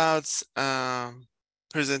me about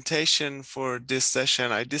presentation for this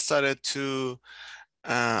session, I decided to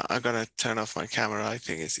I'm gonna turn off my camera. I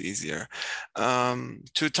think it's easier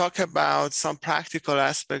to talk about some practical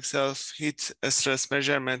aspects of heat stress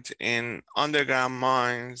measurement in underground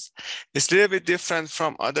mines. It's a little bit different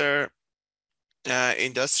from other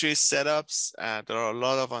industry setups. There are a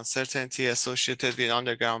lot of uncertainty associated with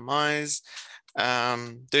underground mines.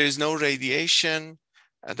 There is no radiation.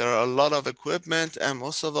 There are a lot of equipment, and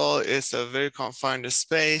most of all, it's a very confined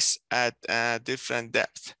space at different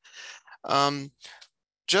depth.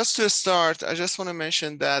 Just to start, I just want to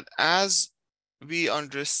mention that as we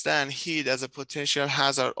understand heat as a potential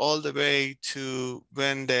hazard all the way to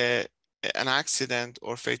when an accident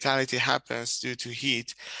or fatality happens due to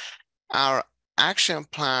heat, our action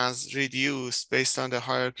plans reduce based on the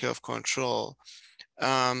hierarchy of control.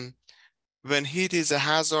 When heat is a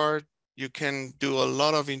hazard, you can do a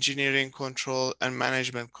lot of engineering control and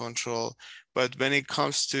management control, but when it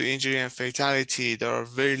comes to injury and fatality, there are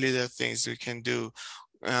very little things we can do.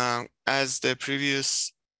 As the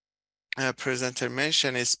previous presenter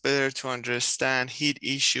mentioned, it's better to understand heat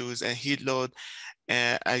issues and heat load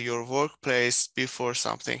at your workplace before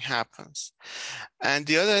something happens. And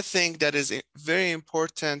the other thing that is very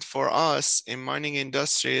important for us in mining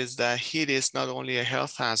industry is that heat is not only a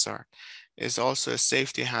health hazard, it's also a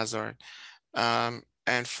safety hazard.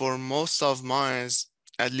 And for most of mines,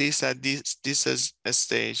 at least at this is a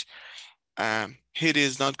stage, heat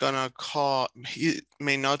is not gonna cause, heat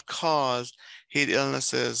may not cause heat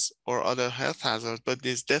illnesses or other health hazards, but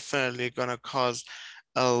it's definitely gonna cause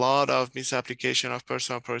a lot of misapplication of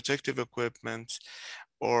personal protective equipment,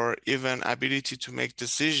 or even ability to make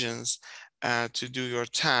decisions to do your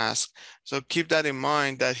task. So keep that in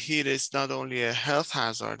mind, that heat is not only a health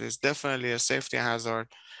hazard, it's definitely a safety hazard.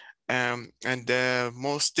 And the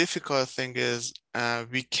most difficult thing is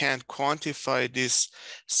we can't quantify this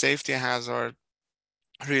safety hazard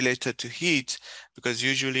related to heat, because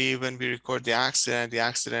usually when we record the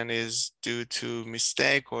accident is due to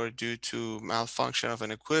mistake or due to malfunction of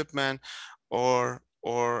an equipment or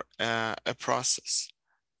a process.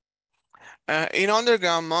 In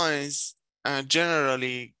underground mines,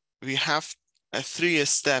 generally we have 3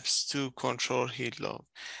 steps to control heat load.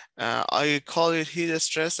 I call it heat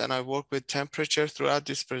stress, and I work with temperature throughout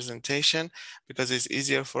this presentation because it's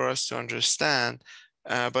easier for us to understand,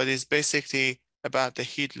 but it's basically about the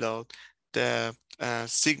heat load, the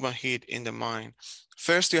sigma heat in the mine.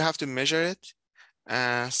 First, you have to measure it.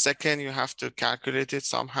 Second, you have to calculate it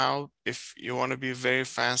somehow. If you want to be very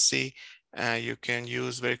fancy, you can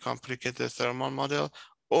use very complicated thermal model,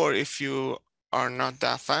 or if you are not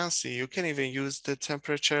that fancy, you can even use the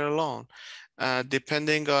temperature alone.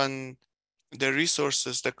 Depending on the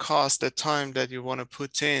resources, the cost, the time that you want to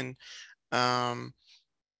put in,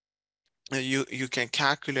 you can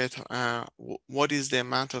calculate what is the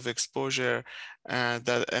amount of exposure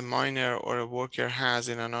that a miner or a worker has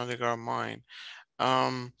in an underground mine.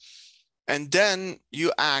 And then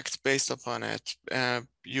you act based upon it.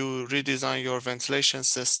 You redesign your ventilation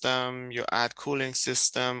system, you add cooling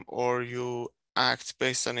system, or you act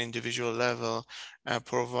based on individual level,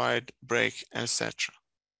 provide break, etc.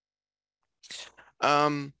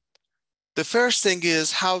 The first thing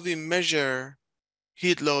is how we measure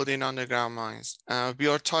heat load in underground mines. We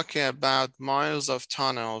are talking about miles of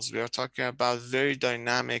tunnels. We are talking about very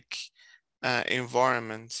dynamic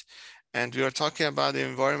environment. And we are talking about the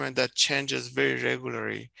environment that changes very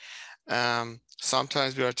regularly.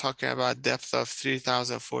 Sometimes we are talking about depth of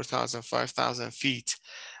 3,000, 4,000, 5,000 feet.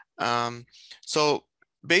 So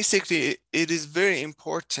basically, it is very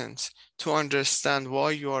important to understand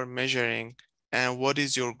why you are measuring and what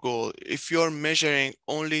is your goal. If you're measuring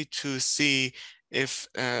only to see if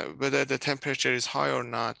whether the temperature is high or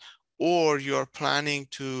not, or you're planning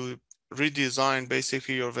to redesign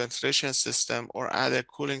basically your ventilation system or add a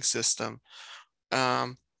cooling system,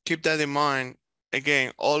 keep that in mind.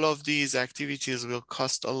 Again, all of these activities will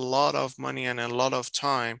cost a lot of money and a lot of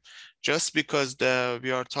time, just because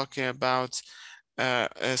we are talking about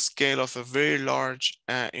a scale of a very large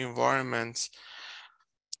environment.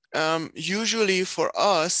 Usually for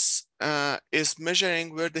us, is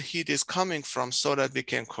measuring where the heat is coming from so that we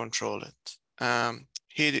can control it.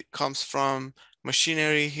 Heat comes from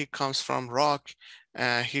machinery, heat comes from rock,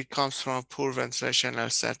 heat comes from poor ventilation,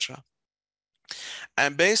 etc.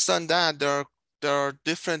 And based on that, there are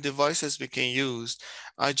different devices we can use.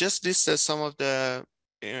 I just listed some of the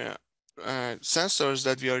sensors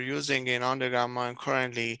that we are using in underground mine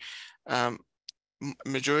currently.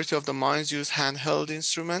 Majority of the mines use handheld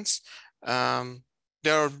instruments. They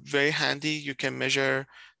are very handy. You can measure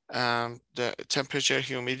the temperature,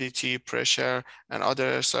 humidity, pressure, and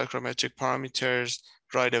other psychrometric parameters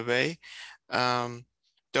right away.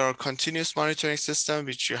 There are continuous monitoring systems,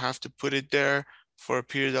 which you have to put it there for a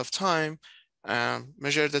period of time,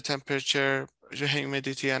 measure the temperature,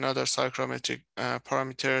 humidity, and other psychrometric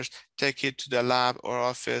parameters, take it to the lab or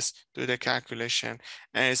office, do the calculation,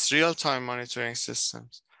 and it's real-time monitoring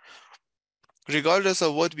systems. Regardless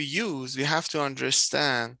of what we use, we have to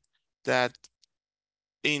understand that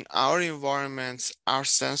in our environments, our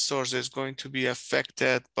sensors is going to be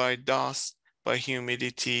affected by dust, by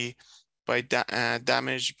humidity, by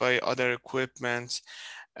damage by other equipment,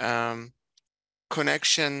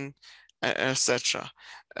 connection, etc.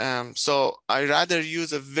 So I rather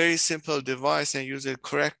use a very simple device and use it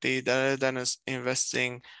correctly rather than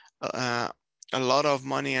investing a lot of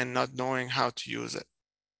money and not knowing how to use it.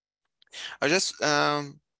 I just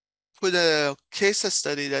put a case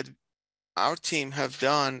study that our team have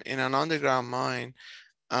done in an underground mine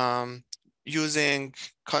using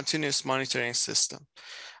continuous monitoring system.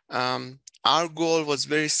 Our goal was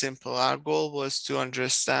very simple. Our goal was to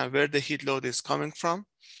understand where the heat load is coming from,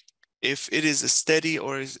 if it is steady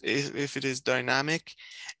or if it is dynamic,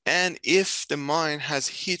 and if the mine has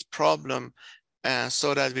heat problem,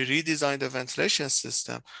 so that we redesign the ventilation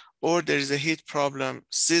system, or there is a heat problem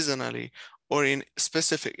seasonally or in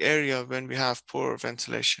specific area when we have poor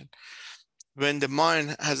ventilation. When the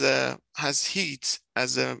mine has heat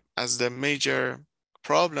as the major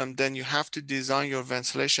problem, then you have to design your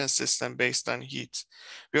ventilation system based on heat.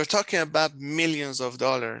 We are talking about millions of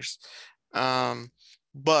dollars.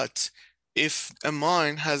 But if a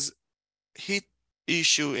mine has heat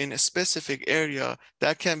issue in a specific area,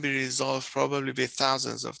 that can be resolved probably with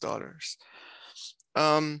thousands of dollars.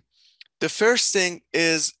 The first thing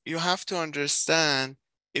is you have to understand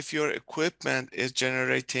if your equipment is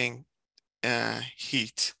generating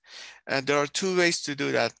heat. And there are two ways to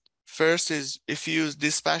do that. First is if you use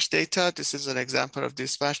dispatch data. This is an example of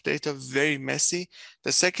dispatch data, very messy.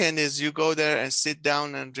 The second is you go there and sit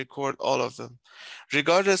down and record all of them.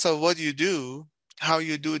 Regardless of what you do, how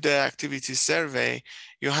you do the activity survey,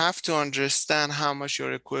 you have to understand how much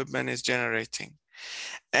your equipment is generating.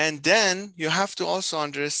 And then you have to also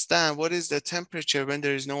understand what is the temperature when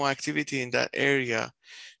there is no activity in that area,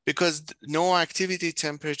 because no activity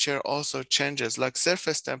temperature also changes, like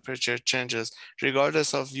surface temperature changes.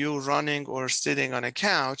 Regardless of you running or sitting on a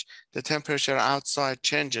couch, the temperature outside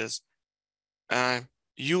changes.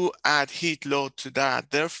 You add heat load to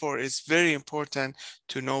that. Therefore, it's very important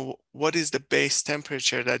to know what is the base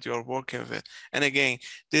temperature that you're working with. And again,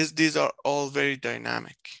 these are all very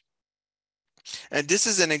dynamic. And this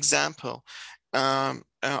is an example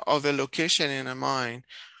of a location in a mine.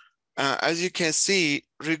 As you can see,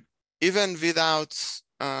 even without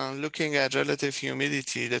looking at relative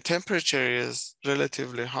humidity, the temperature is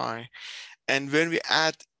relatively high. And when we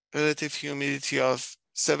add relative humidity of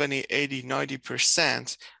 70, 80,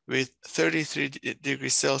 90% with 33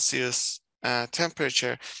 degrees Celsius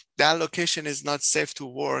temperature, that location is not safe to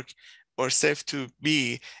work or safe to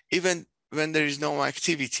be, even when there is no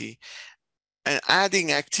activity. And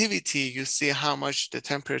adding activity, you see how much the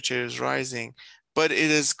temperature is rising, but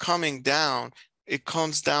it is coming down. It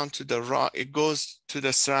comes down to the rock, it goes to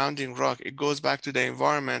the surrounding rock, it goes back to the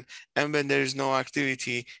environment, and when there is no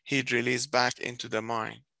activity, heat released back into the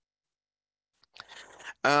mine.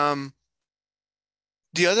 The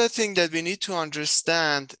other thing that we need to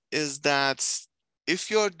understand is that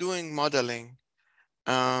if you're doing modeling,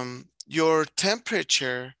 your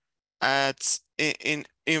temperature in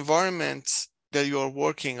environments that you're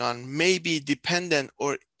working on may be dependent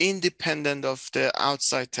or independent of the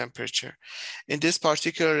outside temperature. In this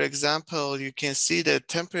particular example, you can see the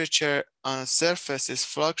temperature on surface is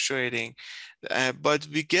fluctuating, but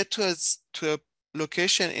we get to a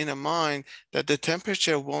location in a mine that the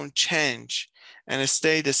temperature won't change and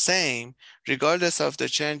stay the same regardless of the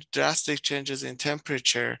drastic changes in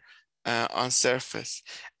temperature on surface.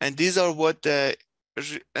 And these are what a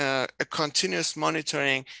continuous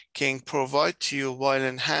monitoring can provide to you, while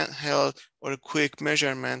in handheld or a quick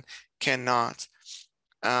measurement cannot.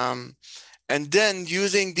 And then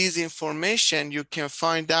using these information, you can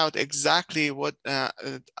find out exactly what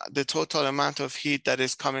the total amount of heat that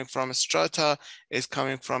is coming from strata, is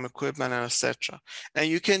coming from equipment, and etc. And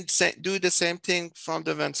you can do the same thing from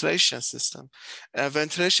the ventilation system.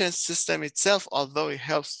 Ventilation system itself, although it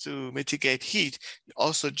helps to mitigate heat, it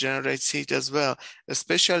also generates heat as well,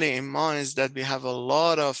 especially in mines that we have a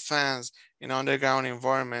lot of fans in underground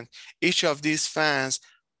environment. Each of these fans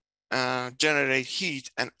generate heat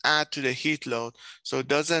and add to the heat load. So it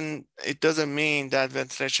doesn't mean that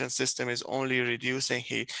ventilation system is only reducing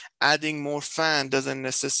heat. Adding more fan doesn't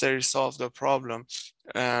necessarily solve the problem.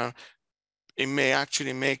 It may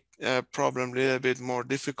actually make a problem a little bit more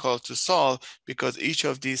difficult to solve because each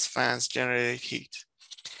of these fans generate heat.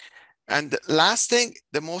 And the last thing,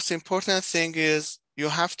 the most important thing is you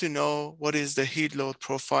have to know what is the heat load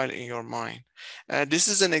profile in your mine. This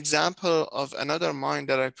is an example of another mine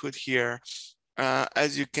that I put here.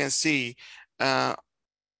 As you can see,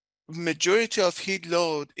 majority of heat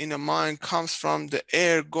load in a mine comes from the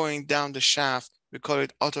air going down the shaft. We call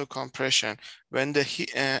it auto compression. When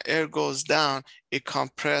the air goes down, it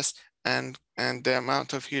compresses and the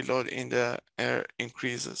amount of heat load in the air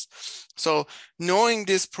increases. So knowing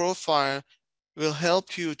this profile will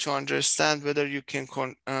help you to understand whether you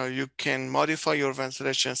can modify your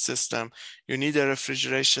ventilation system, you need a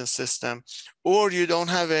refrigeration system, or you don't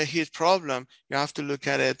have a heat problem. You have to look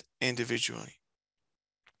at it individually.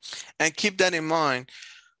 And keep that in mind.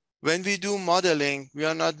 when we do modeling, we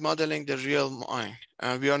are not modeling the real mine.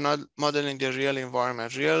 We are not modeling the real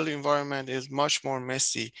environment. Real environment is much more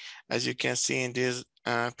messy, as you can see in these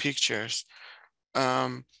pictures.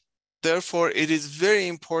 Therefore, it is very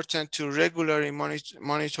important to regularly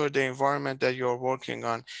monitor the environment that you're working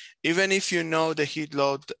on. Even if you know the heat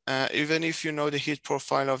load, even if you know the heat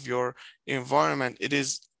profile of your environment, it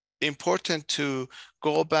is important to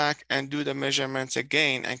go back and do the measurements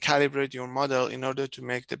again and calibrate your model in order to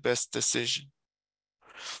make the best decision.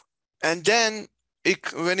 And then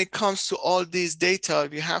when it comes to all these data,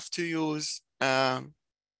 we have to use a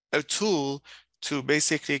tool to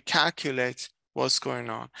basically calculate what's going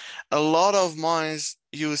on. A lot of mines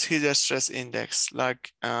use heat stress index,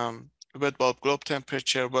 like wet bulb globe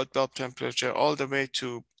temperature, all the way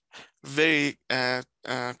to very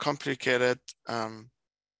complicated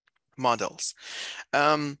models.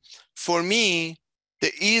 For me,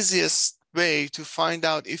 the easiest way to find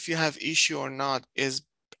out if you have issue or not is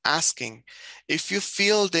asking. If you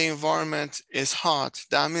feel the environment is hot,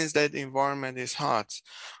 that means that the environment is hot.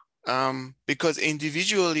 Because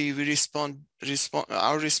individually we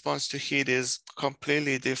our response to heat is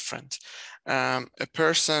completely different. A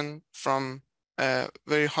person from a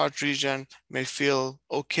very hot region may feel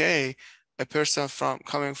okay. A person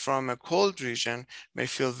coming from a cold region may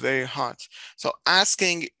feel very hot. So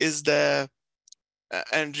asking is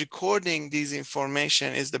and recording these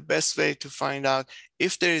information is the best way to find out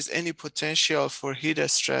if there is any potential for heat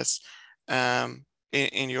stress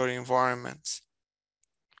in your environment.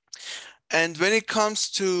 And when it comes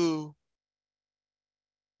to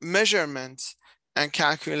measurement and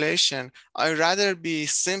calculation, I'd rather be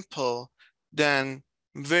simple than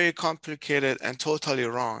very complicated and totally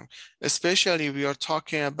wrong. Especially we are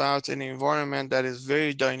talking about an environment that is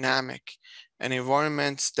very dynamic, an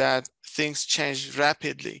environment that things change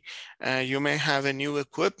rapidly. You may have a new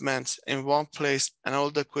equipment in one place, an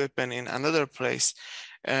old equipment in another place.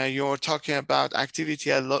 You're talking about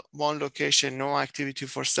activity at one location, no activity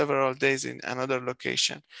for several days in another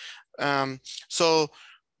location. So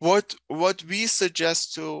what we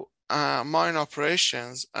suggest to mine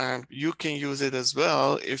operations, you can use it as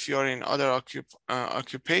well if you're in other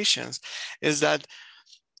occupations, is that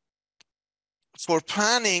for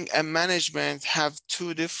planning and management have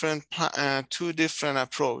two different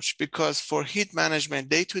approach. Because for heat management,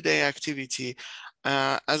 day-to-day activity,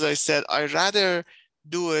 as I said, I rather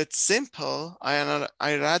do it simple. I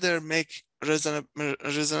rather make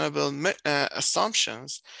reasonable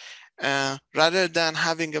assumptions rather than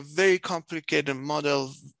having a very complicated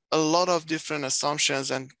model, a lot of different assumptions,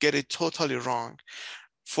 and get it totally wrong.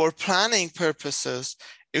 For planning purposes,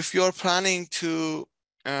 if you're planning to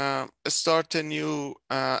start a new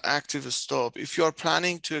active stop, if you're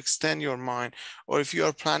planning to extend your mine, or if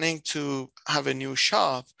you're planning to have a new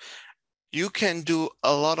shop, you can do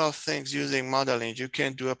a lot of things using modeling. You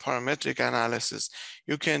can do a parametric analysis.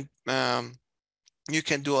 You can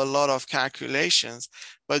do a lot of calculations.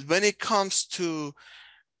 But when it comes to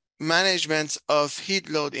management of heat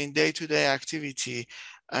load in day-to-day activity,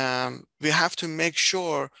 we have to make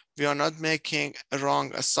sure we are not making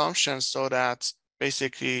wrong assumptions, so that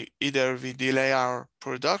basically either we delay our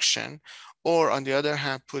production, or on the other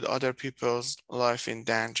hand, put other people's life in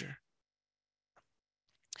danger.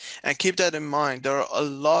 And keep that in mind, there are a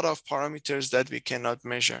lot of parameters that we cannot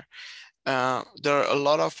measure. There are a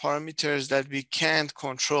lot of parameters that we can't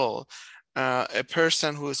control. A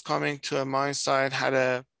person who is coming to a mine site had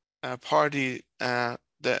a party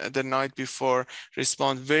the night before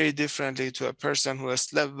respond very differently to a person who has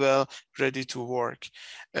slept well, ready to work.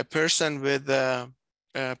 A person with a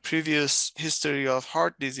previous history of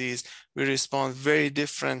heart disease will respond very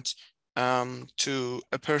different to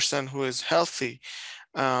a person who is healthy.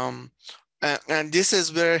 And this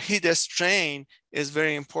is where heat strain is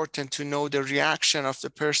very important, to know the reaction of the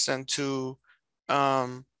person to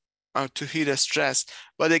heat stress.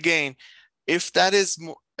 But again, if that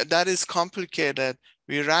is complicated,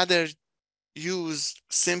 we rather use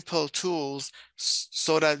simple tools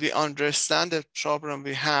so that we understand the problem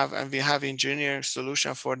we have, and we have engineering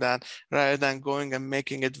solution for that, rather than going and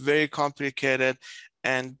making it very complicated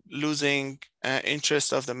and losing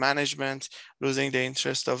interest of the management, losing the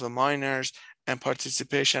interest of the miners, and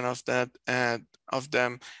participation of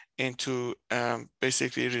them into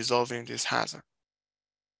basically resolving this hazard.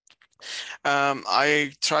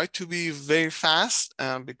 I try to be very fast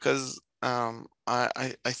because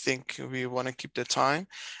I think we want to keep the time.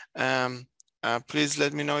 Please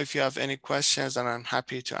let me know if you have any questions, and I'm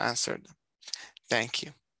happy to answer them. Thank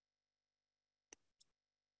you.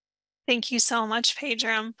 Thank you so much,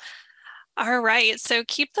 Pedram. All right, so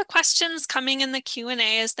keep the questions coming in the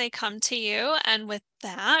Q&A as they come to you. And with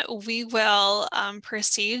that, we will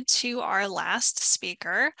proceed to our last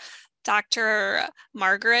speaker. Dr.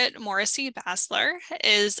 Margaret Morrissey-Basler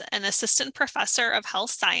is an assistant professor of health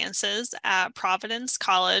sciences at Providence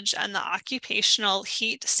College and the occupational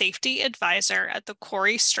heat safety advisor at the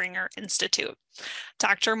Corey Stringer Institute.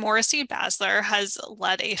 Dr. Morrissey-Basler has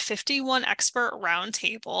led a 51 expert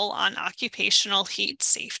roundtable on occupational heat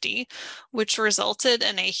safety, which resulted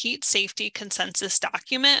in a heat safety consensus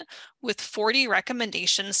document with 40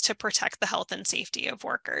 recommendations to protect the health and safety of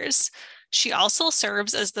workers. She also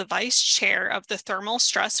serves as the vice chair of the Thermal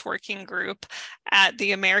Stress Working Group at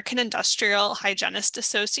the American Industrial Hygienist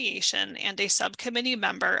Association and a subcommittee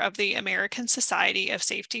member of the American Society of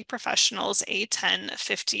Safety Professionals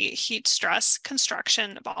A1050 Heat Stress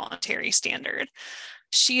Construction Voluntary Standard.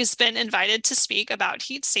 She's been invited to speak about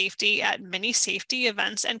heat safety at many safety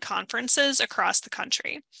events and conferences across the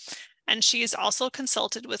country. And she's also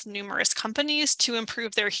consulted with numerous companies to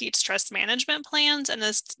improve their heat stress management plans and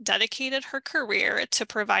has dedicated her career to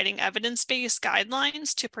providing evidence-based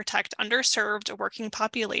guidelines to protect underserved working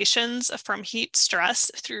populations from heat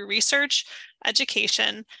stress through research,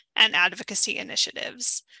 education, and advocacy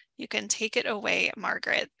initiatives. You can take it away,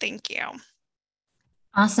 Margaret. Thank you.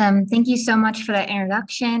 Awesome. Thank you so much for that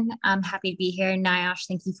introduction. I'm happy to be here. NIOSH,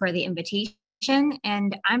 thank you for the invitation.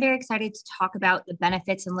 And I'm very excited to talk about the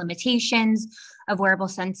benefits and limitations of wearable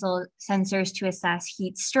sensors to assess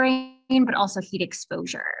heat strain, but also heat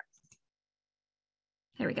exposure.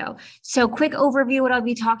 There we go. So quick overview, what I'll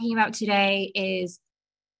be talking about today is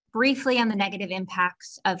briefly on the negative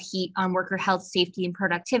impacts of heat on worker health, safety, and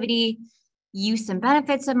productivity, use and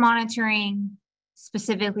benefits of monitoring,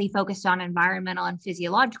 specifically focused on environmental and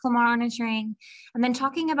physiological monitoring, and then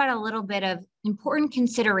talking about a little bit of important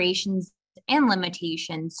considerations and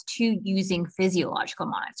limitations to using physiological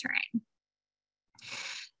monitoring.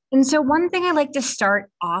 And so one thing I like to start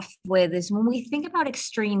off with is when we think about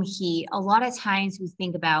extreme heat, a lot of times we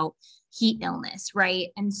think about heat illness, right?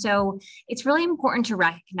 And so it's really important to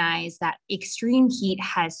recognize that extreme heat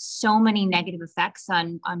has so many negative effects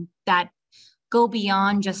on that go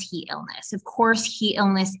beyond just heat illness. Of course, heat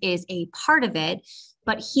illness is a part of it,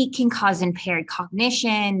 but heat can cause impaired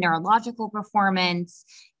cognition, neurological performance,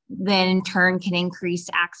 then in turn can increase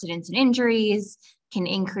accidents and injuries, can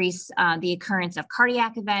increase the occurrence of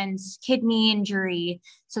cardiac events, kidney injury.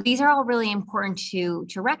 So these are all really important to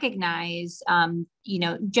recognize,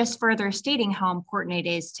 just further stating how important it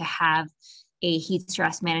is to have a heat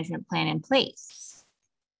stress management plan in place.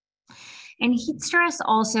 And heat stress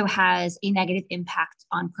also has a negative impact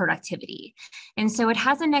on productivity. And so it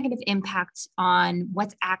has a negative impact on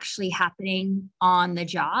what's actually happening on the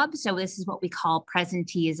job. So this is what we call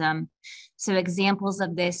presenteeism. So examples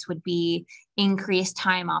of this would be increased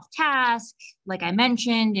time off task, like I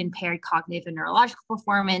mentioned, impaired cognitive and neurological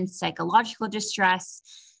performance, psychological distress,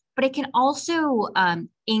 but it can also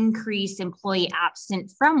increase employee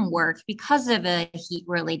absent from work because of a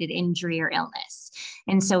heat-related injury or illness.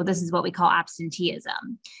 And so this is what we call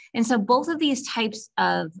absenteeism. And so both of these types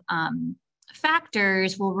of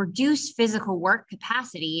factors will reduce physical work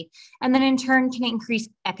capacity and then in turn can increase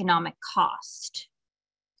economic cost.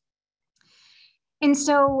 And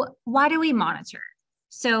so why do we monitor?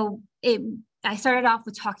 So I started off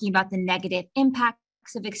with talking about the negative impact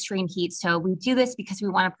of extreme heat. So we do this because we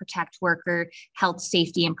want to protect worker health,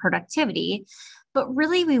 safety, and productivity. But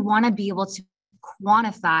really, we want to be able to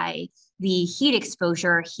quantify the heat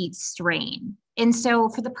exposure, heat strain. And so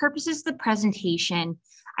for the purposes of the presentation,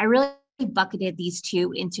 I really bucketed these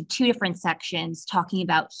two into two different sections, talking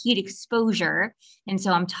about heat exposure. And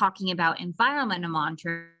so I'm talking about environmental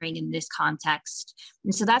monitoring in this context.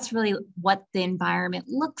 And so that's really what the environment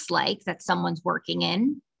looks like that someone's working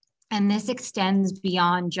in. And this extends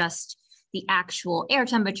beyond just the actual air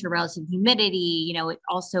temperature, relative humidity. It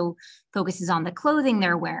also focuses on the clothing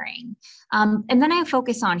they're wearing. And then I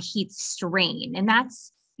focus on heat strain, and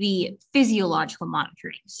that's the physiological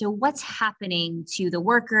monitoring. So what's happening to the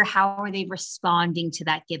worker? How are they responding to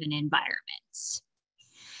that given environment?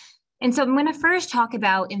 And so I'm going to first talk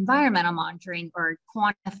about environmental monitoring or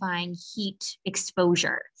quantifying heat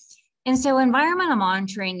exposure. And so environmental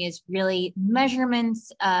monitoring is really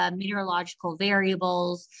measurements of meteorological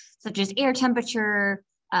variables such as air temperature,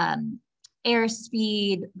 air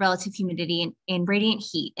speed, relative humidity, and radiant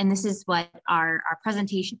heat. And this is what our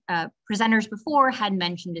presentation presenters before had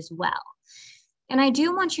mentioned as well. And I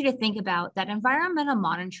do want you to think about that environmental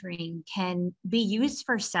monitoring can be used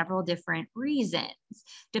for several different reasons,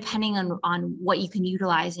 depending on what you can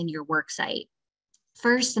utilize in your work site.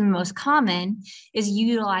 First and most common is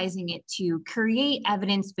utilizing it to create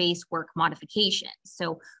evidence-based work modifications.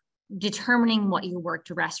 So determining what your work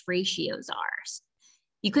to rest ratios are.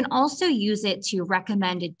 You can also use it to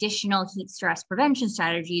recommend additional heat stress prevention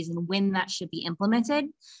strategies and when that should be implemented.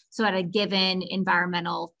 So at a given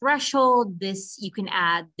environmental threshold, you can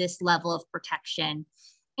add this level of protection.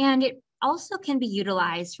 And it also can be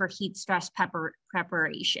utilized for heat stress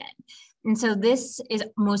preparation. And so this is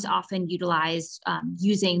most often utilized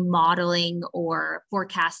using modeling or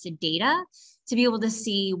forecasted data to be able to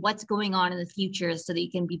see what's going on in the future so that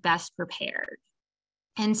you can be best prepared.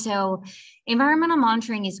 And so environmental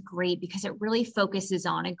monitoring is great because it really focuses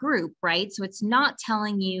on a group, right? So it's not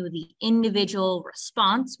telling you the individual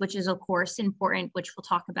response, which is of course important, which we'll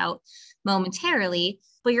talk about momentarily,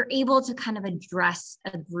 but you're able to kind of address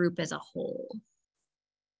a group as a whole.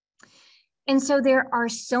 And so there are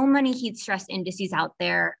so many heat stress indices out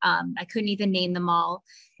there. I couldn't even name them all.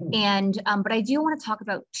 But I do want to talk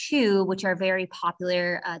about two, which are very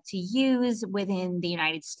popular to use within the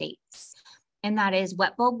United States. And that is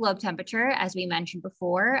wet bulb globe temperature, as we mentioned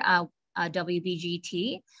before,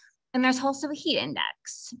 WBGT. And there's also a heat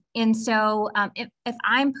index. And so if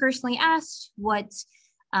I'm personally asked what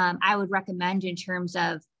I would recommend in terms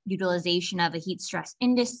of utilization of a heat stress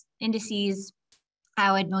indices,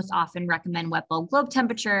 I would most often recommend wet bulb globe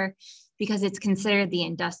temperature because it's considered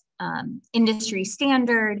the industry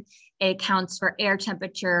standard. It accounts for air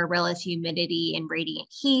temperature, relative humidity, and radiant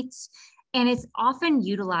heat. And it's often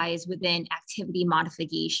utilized within activity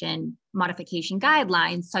modification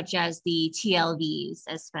guidelines, such as the TLVs,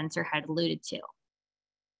 as Spencer had alluded to.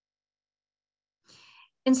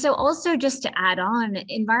 And so also just to add on,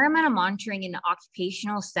 environmental monitoring in an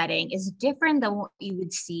occupational setting is different than what you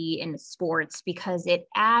would see in sports because it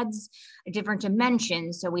adds a different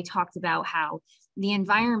dimension. So we talked about how the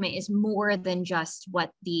environment is more than just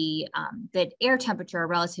what the air temperature or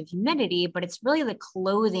relative humidity, but it's really the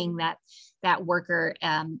clothing that worker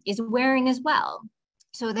is wearing as well.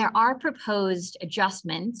 So there are proposed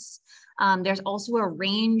adjustments. There's also a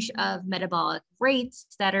range of metabolic rates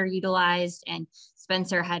that are utilized, and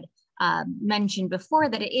Spencer had mentioned before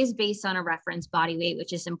that it is based on a reference body weight,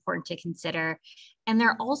 which is important to consider. And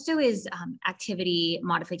there also is activity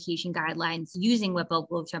modification guidelines using wet bulb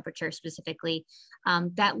globe temperature specifically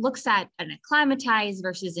that looks at an acclimatized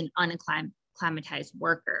versus an unacclimatized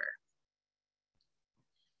worker.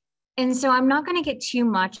 And so I'm not going to get too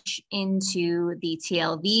much into the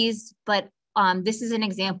TLVs, but this is an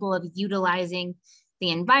example of utilizing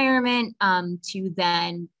the environment to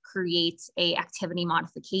then create a activity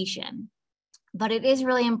modification. But it is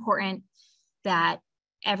really important that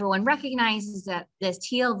everyone recognizes that this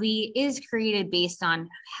TLV is created based on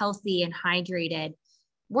healthy and hydrated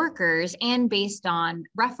workers and based on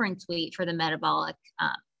reference weight for the metabolic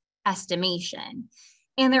estimation.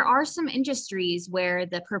 And there are some industries where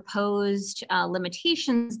the proposed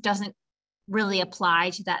limitations doesn't really apply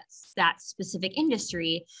to that specific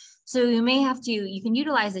industry. So you may have to, you can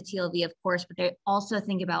utilize the TLV, of course, but also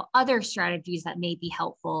think about other strategies that may be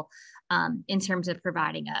helpful in terms of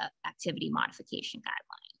providing a activity modification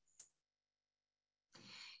guideline.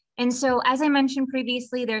 And so, as I mentioned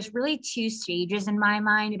previously, there's really two stages in my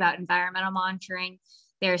mind about environmental monitoring.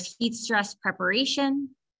 There's heat stress preparation.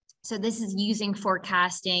 So this is using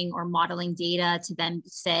forecasting or modeling data to then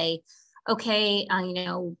say, okay,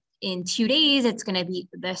 in 2 days, it's going to be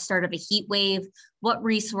the start of a heat wave. What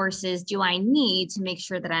resources do I need to make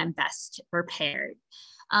sure that I'm best prepared?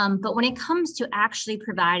 But when it comes to actually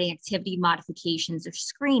providing activity modifications or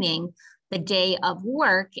screening the day of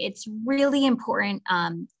work, it's really important,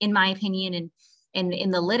 in my opinion, and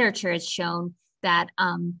in the literature, it's shown that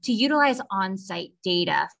to utilize on-site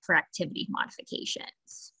data for activity modifications.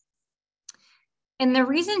 And the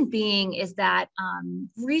reason being is that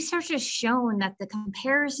research has shown that the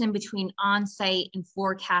comparison between on-site and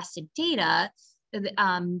forecasted data,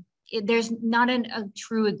 there's not a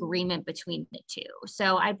true agreement between the two.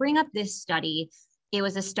 So I bring up this study. It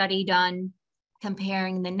was a study done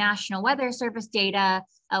comparing the National Weather Service data,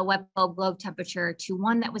 wet bulb globe temperature, to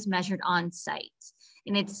one that was measured on-site.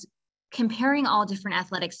 And it's comparing all different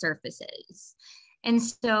athletic surfaces. And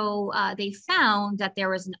so they found that there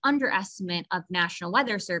was an underestimate of National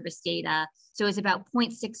Weather Service data. So it was about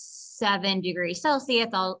 0.67 degrees Celsius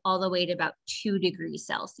all the way to about 2 degrees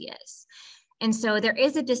Celsius. And so there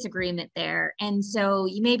is a disagreement there. And so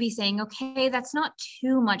you may be saying, okay, that's not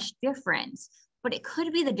too much difference, but it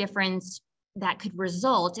could be the difference that could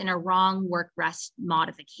result in a wrong work rest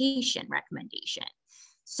modification recommendation.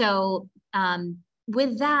 So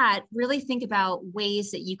with that, really think about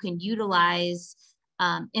ways that you can utilize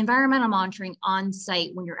environmental monitoring on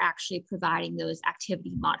site when you're actually providing those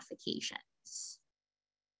activity modifications.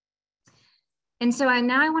 And so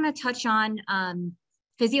now I want to touch on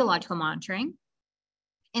physiological monitoring.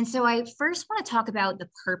 And so I first want to talk about the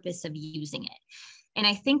purpose of using it. And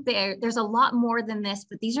I think there's a lot more than this,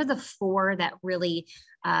 but these are the four that really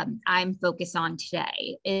I'm focused on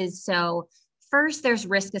today. So first, there's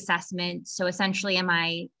risk assessment. So essentially, am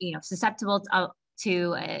I susceptible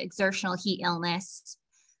to exertional heat illness?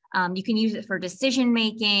 You can use it for decision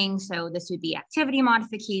making. So this would be activity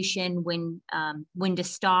modification, when to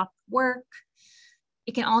stop work.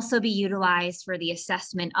 It can also be utilized for the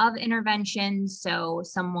assessment of interventions. So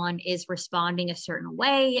someone is responding a certain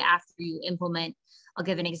way after you implement. I'll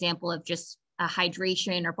give an example of just a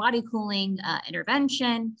hydration or body cooling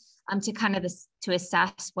intervention to kind of to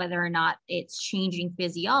assess whether or not it's changing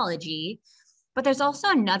physiology. But there's also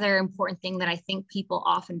another important thing that I think people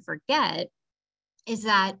often forget is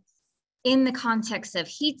that in the context of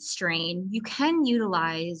heat strain, you can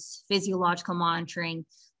utilize physiological monitoring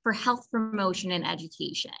for health promotion and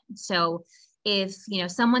education. So if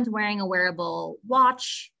someone's wearing a wearable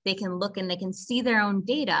watch, they can look and they can see their own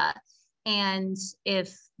data. And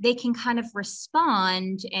if they can kind of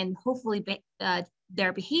respond and hopefully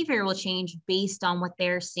their behavior will change based on what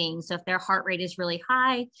they're seeing. So if their heart rate is really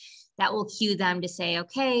high, that will cue them to say,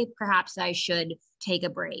 okay, perhaps I should take a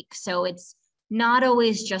break. So it's not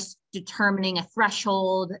always just determining a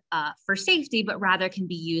threshold for safety, but rather can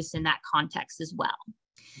be used in that context as well.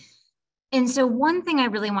 And so one thing I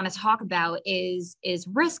really want to talk about is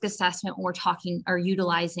risk assessment when we're talking or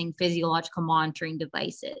utilizing physiological monitoring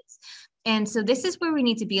devices. And so this is where we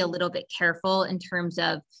need to be a little bit careful in terms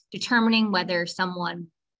of determining whether someone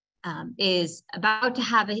is about to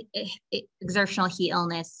have a exertional heat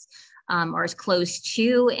illness or is close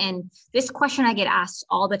to. And this question I get asked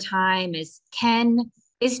all the time is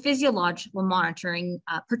physiological monitoring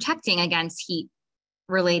protecting against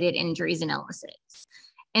heat-related injuries and illnesses?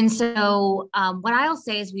 And so what I'll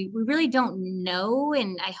say is we really don't know,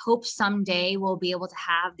 and I hope someday we'll be able to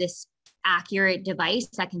have this accurate device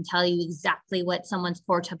that can tell you exactly what someone's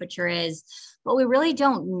core temperature is, but we really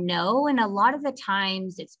don't know. And a lot of the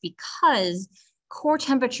times it's because core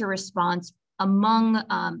temperature response among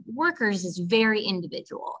workers is very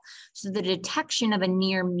individual. So the detection of a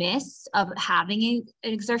near miss of having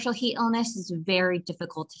an exertional heat illness is very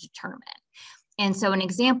difficult to determine. And so an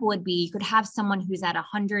example would be you could have someone who's at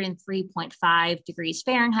 103.5 degrees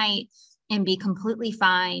Fahrenheit and be completely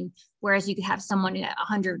fine, whereas you could have someone at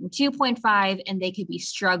 102.5 and they could be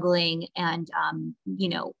struggling and,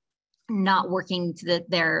 not working to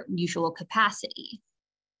their usual capacity.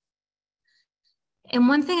 And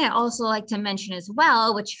one thing I also like to mention as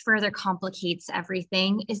well, which further complicates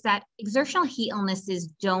everything, is that exertional heat illnesses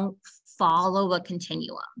don't follow a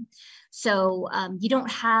continuum. So you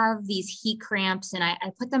don't have these heat cramps, and I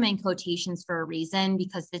put them in quotations for a reason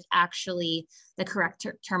because it's actually the correct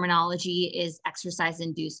terminology is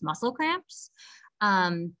exercise-induced muscle cramps.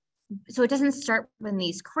 So it doesn't start when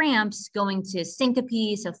these cramps going to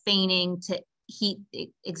syncope, so fainting, to heat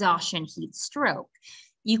exhaustion, heat stroke.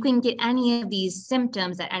 You can get any of these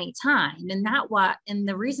symptoms at any time, and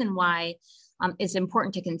the reason why it's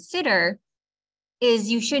important to consider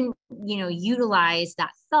is you shouldn't, utilize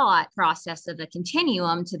that thought process of a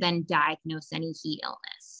continuum to then diagnose any heat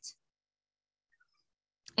illness.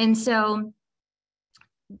 And so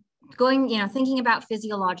thinking about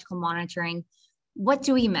physiological monitoring, what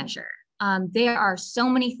do we measure? There are so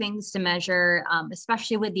many things to measure,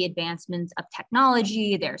 especially with the advancements of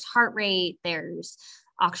technology. There's heart rate, there's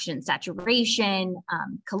oxygen saturation,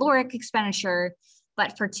 caloric expenditure.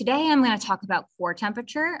 But for today, I'm going to talk about core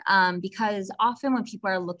temperature because often when people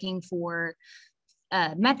are looking for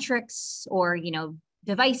metrics or,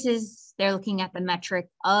 devices, they're looking at the metric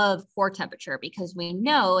of core temperature because we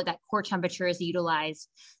know that core temperature is utilized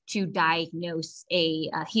to diagnose a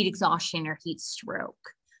heat exhaustion or heat stroke.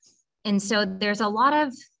 And so there's a lot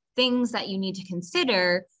of things that you need to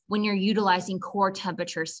consider when you're utilizing core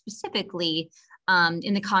temperature specifically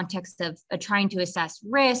in the context of trying to assess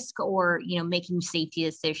risk or making safety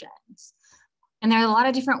decisions. And there are a lot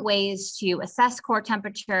of different ways to assess core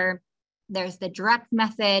temperature. There's the direct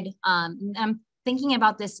method. I'm thinking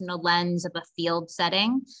about this in the lens of a field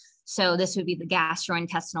setting. So this would be the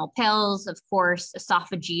gastrointestinal pills. Of course,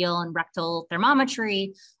 esophageal and rectal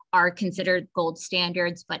thermometry are considered gold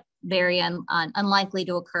standards, but very unlikely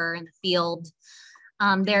to occur in the field.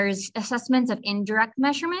 There's assessments of indirect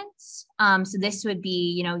measurements. So this would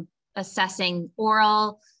be, assessing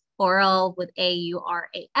oral with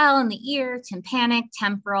AURAL in the ear, tympanic,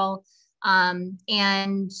 temporal. I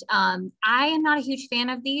am not a huge fan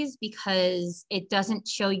of these because it doesn't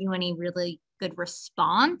show you any really good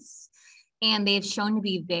response. And they've shown to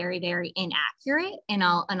be very, very inaccurate. And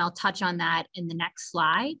I'll touch on that in the next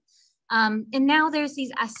slide. And now there's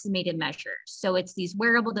these estimated measures. So it's these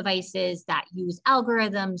wearable devices that use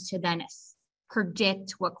algorithms to then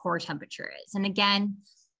predict what core temperature is. And again,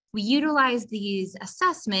 we utilize these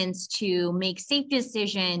assessments to make safe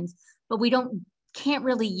decisions, but we can't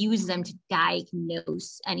really use them to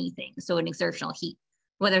diagnose anything. So an exertional heat,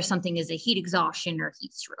 whether something is a heat exhaustion or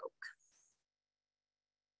heat stroke.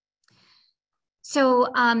 So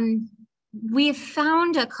we've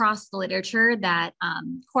found across the literature that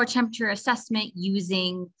core temperature assessment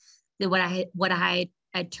using what I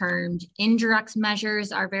had termed indirect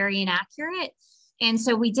measures are very inaccurate. And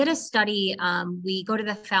so we did a study. We go to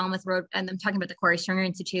the Falmouth Road, and I'm talking about the Corey Stringer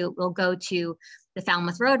Institute. We'll go to the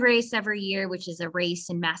Falmouth Road Race every year, which is a race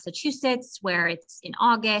in Massachusetts where it's in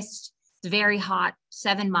August. It's very hot,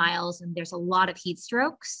 7 miles, and there's a lot of heat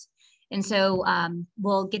strokes. And so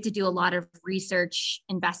we'll get to do a lot of research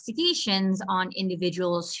investigations on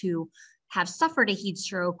individuals who have suffered a heat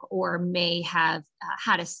stroke or may have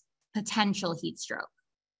had a potential heat stroke.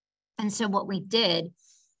 And so what we did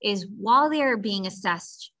is while they're being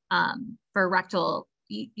assessed for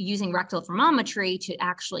using rectal thermometry to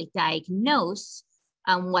actually diagnose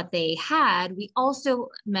what they had, we also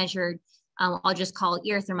measured, I'll just call it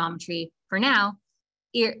ear thermometry for now,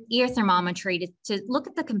 ear thermometry to look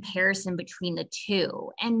at the comparison between the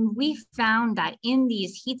two. And we found that in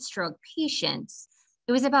these heat stroke patients,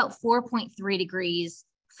 it was about 4.3 degrees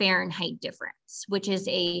Fahrenheit difference, which is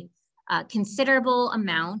a considerable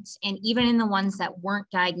amount. And even in the ones that weren't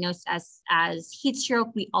diagnosed as heat stroke,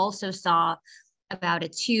 we also saw about a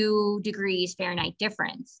 2 degrees Fahrenheit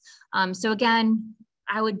difference. So again,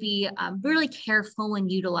 I would be really careful when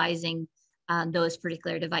utilizing those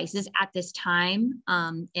particular devices at this time,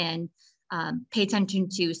 and pay attention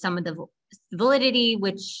to some of the validity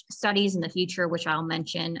which studies in the future, which I'll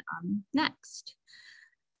mention next.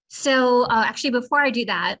 So actually, before I do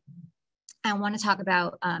that, I want to talk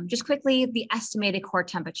about just quickly the estimated core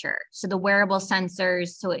temperature. So the wearable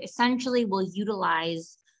sensors, so it essentially will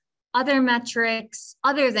utilize other metrics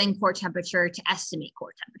other than core temperature to estimate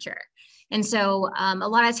core temperature. And so a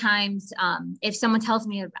lot of times, if someone tells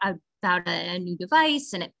me about a new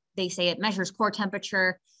device and they say it measures core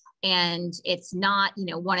temperature and it's not,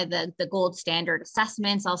 one of the gold standard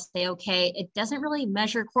assessments, I'll say, okay, it doesn't really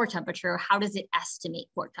measure core temperature. How does it estimate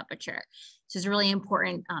core temperature? So it's a really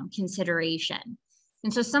important consideration.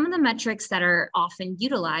 And so some of the metrics that are often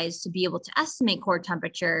utilized to be able to estimate core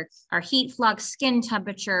temperature are heat flux, skin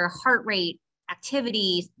temperature, heart rate,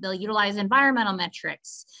 activity. They'll utilize environmental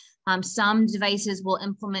metrics. Some devices will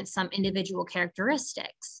implement some individual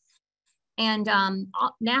characteristics. And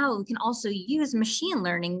now we can also use machine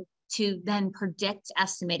learning to then predict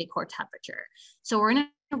estimated core temperature. So we're in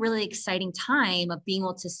a really exciting time of being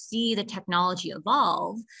able to see the technology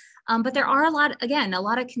evolve. But there are a lot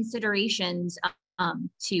of considerations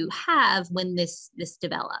to have when this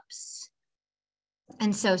develops.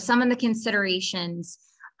 And so some of the considerations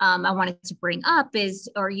I wanted to bring up is,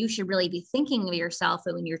 or you should really be thinking of yourself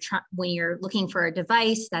when you're looking for a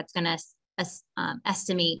device that's going to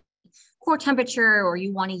estimate core temperature, or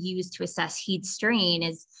you want to use to assess heat strain,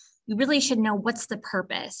 is you really should know what's the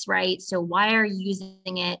purpose, right? So why are you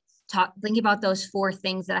using it? Think about those 4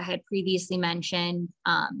 things that I had previously mentioned.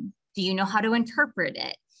 Do you know how to interpret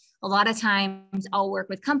it? A lot of times I'll work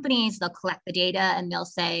with companies, they'll collect the data and they'll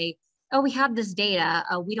say, oh, we have this data,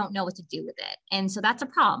 we don't know what to do with it. And so that's a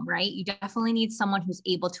problem, right? You definitely need someone who's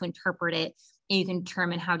able to interpret it and you can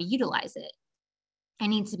determine how to utilize it. It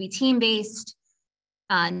needs to be team-based.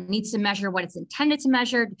 Needs to measure what it's intended to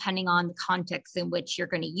measure depending on the context in which you're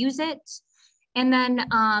going to use it. And then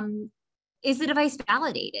is the device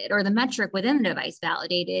validated, or the metric within the device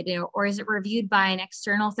validated, or is it reviewed by an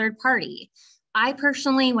external third party? I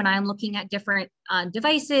personally, when I'm looking at different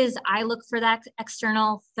devices, I look for that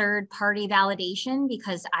external third party validation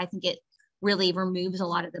because I think it really removes a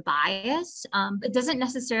lot of the bias. It doesn't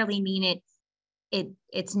necessarily mean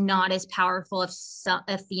it's not as powerful if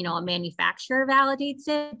a manufacturer validates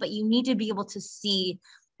it, but you need to be able to see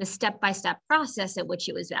the step-by-step process at which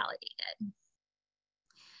it was validated.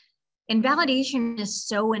 And validation is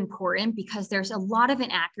so important because there's a lot of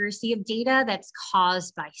inaccuracy of data that's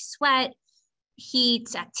caused by sweat,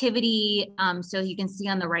 heat, activity. So you can see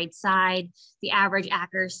on the right side, the average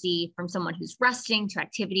accuracy from someone who's resting to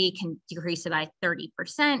activity can decrease by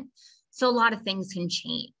 30%. So a lot of things can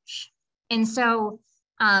change. And so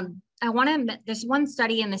there's one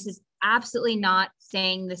study, and this is absolutely not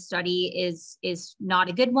saying the study is not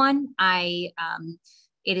a good one.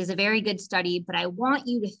 It is a very good study, but I want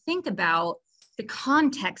you to think about the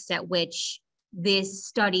context at which this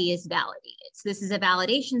study is validated. So this is a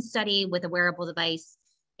validation study with a wearable device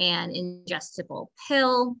and ingestible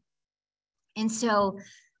pill. And so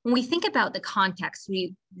when we think about the context,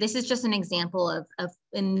 this is just an example of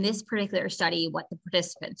in this particular study, what the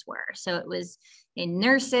participants were. So it was in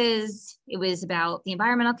nurses, it was about the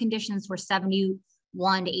environmental conditions were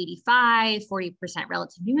 71 to 85, 40%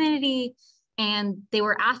 relative humidity, and they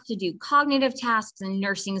were asked to do cognitive tasks and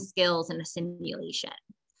nursing skills in a simulation.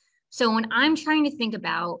 So when I'm trying to think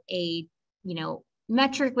about a,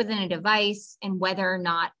 metric within a device and whether or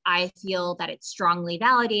not I feel that it's strongly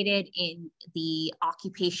validated in the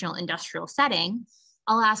occupational industrial setting,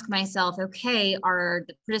 I'll ask myself, okay, are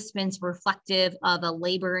the participants reflective of a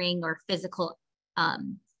laboring or physical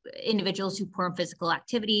individuals who perform physical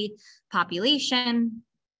activity population?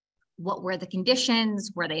 What were the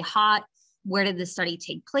conditions? Were they hot? Where did the study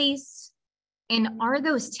take place? And are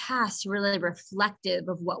those tasks really reflective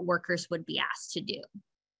of what workers would be asked to do?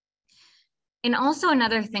 And also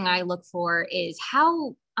another thing I look for is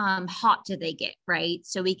how hot do they get, right?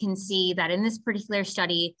 So we can see that in this particular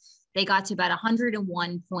study, they got to about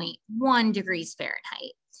 101.1 degrees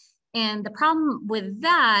Fahrenheit. And the problem with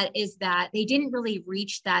that is that they didn't really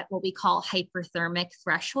reach that, what we call hyperthermic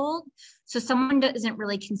threshold. So someone isn't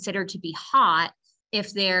really considered to be hot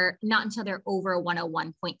if they're not until they're over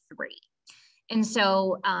 101.3. And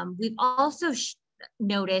so we've also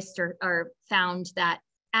noticed or found that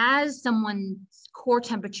as someone's core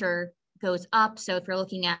temperature goes up, so if you're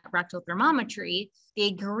looking at rectal thermometry, the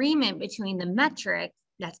agreement between the metric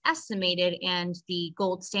that's estimated and the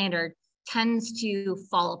gold standard tends to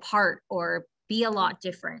fall apart or be a lot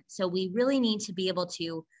different. So we really need to be able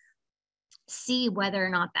to see whether or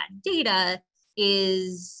not that data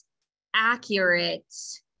is accurate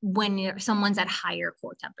when someone's at higher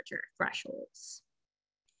core temperature thresholds.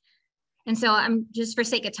 And so I'm just, for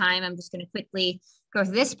sake of time, I'm just going to quickly go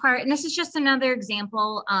through this part. And this is just another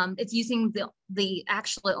example. It's using the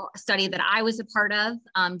actual study that I was a part of,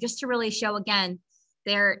 just to really show, again,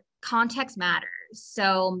 their context matters.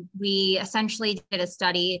 So we essentially did a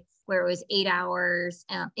study where it was 8 hours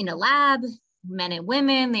in a lab, men and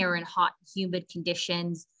women. They were in hot, humid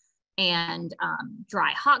conditions and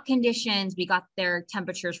dry, hot conditions. We got their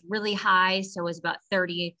temperatures really high. So it was about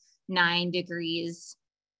 39 degrees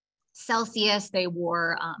Celsius. They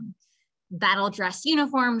wore battle dress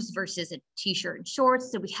uniforms versus a t-shirt and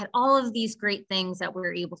shorts. So we had all of these great things that we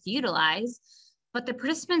were able to utilize, but the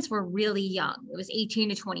participants were really young. It was 18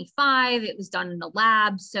 to 25. It was done in a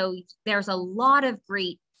lab. So there's a lot of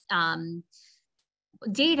great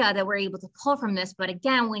data that we're able to pull from this. But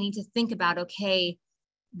again, we need to think about, okay,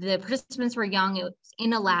 the participants were young. It was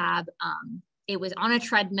in a lab. It was on a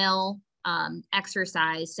treadmill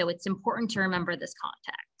exercise. So it's important to remember this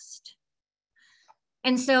context.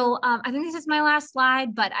 And so I think this is my last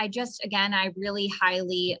slide, but I really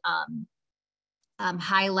highly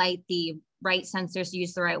highlight the right sensors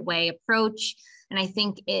used the right way approach. And I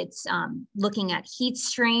think it's looking at heat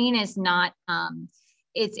strain is not,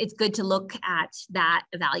 it's good to look at that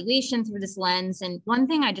evaluation through this lens. And one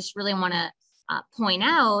thing I just really want to point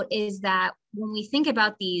out is that when we think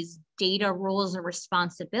about these data roles and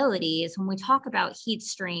responsibilities, when we talk about heat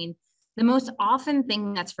strain, the most often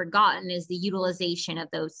thing that's forgotten is the utilization of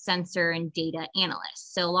those sensor and data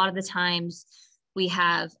analysts. So a lot of the times we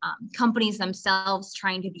have companies themselves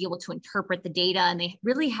trying to be able to interpret the data, and they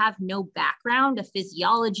really have no background of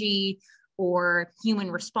physiology or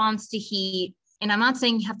human response to heat. And I'm not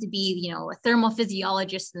saying you have to be, a thermal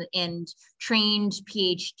physiologist and trained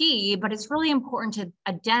PhD, but it's really important to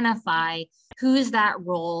identify who's that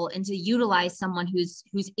role and to utilize someone who's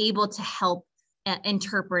able to help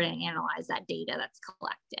interpret and analyze that data that's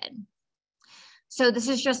collected. So this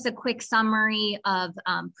is just a quick summary of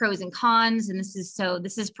pros and cons, and this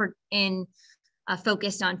is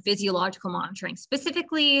focused on physiological monitoring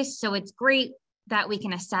specifically. So it's great that we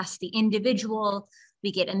can assess the individual.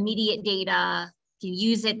 We get immediate data, can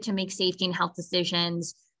use it to make safety and health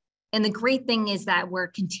decisions. And the great thing is that we're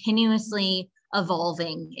continuously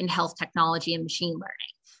evolving in health technology and machine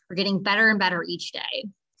learning. We're getting better and better each day.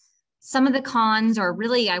 Some of the cons, or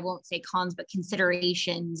really, I won't say cons, but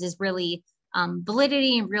considerations, is really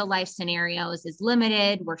validity in real life scenarios is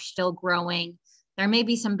limited. We're still growing. There may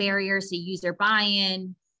be some barriers to user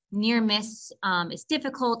buy-in. Near miss is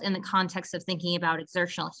difficult in the context of thinking about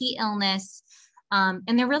exertional heat illness.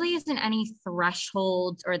 And there really isn't any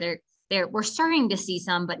thresholds, or we're starting to see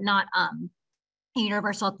some, but not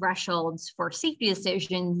universal thresholds for safety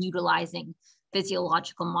decisions utilizing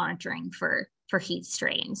physiological monitoring for heat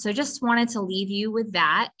strain. So just wanted to leave you with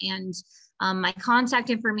that. And my contact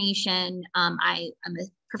information, I'm a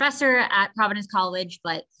professor at Providence College,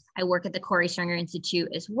 but I work at the Corey Stringer Institute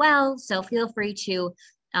as well. So feel free to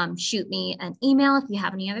shoot me an email if you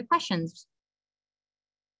have any other questions.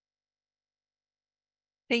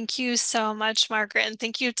 Thank you so much, Margaret, and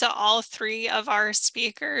thank you to all three of our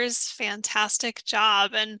speakers. Fantastic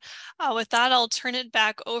job. And with that, I'll turn it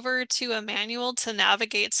back over to Emmanuel to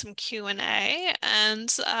navigate some Q&A,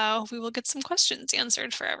 and we will get some questions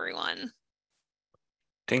answered for everyone.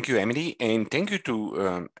 Thank you, Emily, and thank you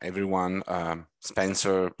to everyone,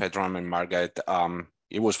 Spencer, Pedram, and Margaret.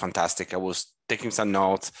 It was fantastic. I was taking some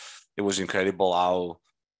notes. It was incredible how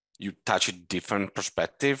you touch a different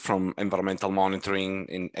perspective from environmental monitoring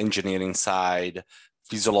in engineering side,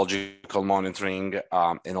 physiological monitoring,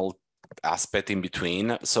 and all aspect in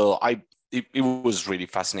between. So it was really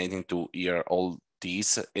fascinating to hear all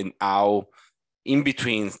these and how in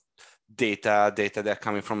between data that are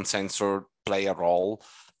coming from sensor play a role.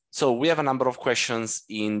 So we have a number of questions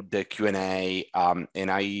in the Q&A,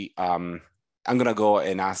 and I'm gonna go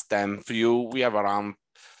and ask them for you. We have around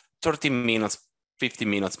 30 minutes, 50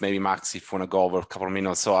 minutes, maybe max, if you wanna go over a couple of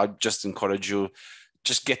minutes. So I just encourage you,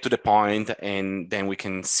 just get to the point, and then we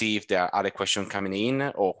can see if there are other questions coming in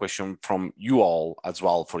or question from you all as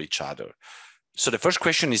well for each other. So the first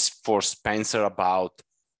question is for Spencer about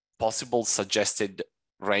possible suggested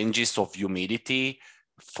ranges of humidity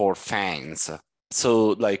for fans. So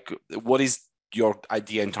like, what is your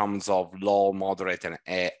idea in terms of low, moderate, and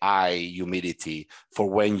high humidity for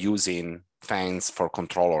when using fans for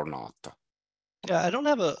control or not? Yeah, I don't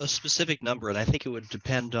have a specific number, and I think it would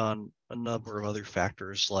depend on a number of other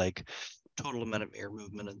factors like total amount of air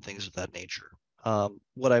movement and things of that nature.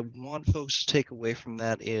 What I want folks to take away from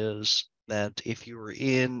that is that if you are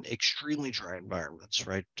in extremely dry environments,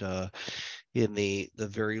 right, in the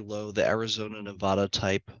very low, the Arizona, Nevada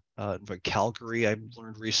type, Calgary, I've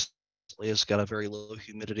learned recently has got a very low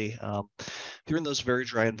humidity. If you're in those very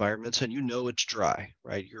dry environments and you know it's dry,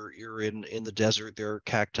 right, you're in the desert, there are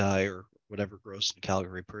cacti or whatever grows in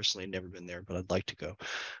Calgary. Personally, never been there, but I'd like to go.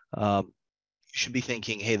 You should be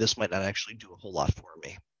thinking, hey, this might not actually do a whole lot for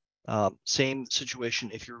me. Same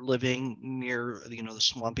situation if you're living near, the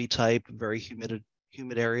swampy type, very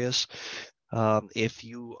humid areas. If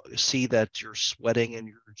you see that you're sweating and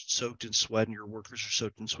you're soaked in sweat and your workers are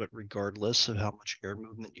soaked in sweat regardless of how much air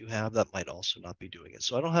movement you have, that might also not be doing it.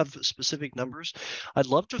 So I don't have specific numbers. I'd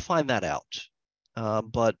love to find that out.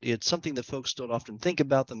 But it's something that folks don't often think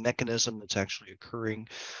about, the mechanism that's actually occurring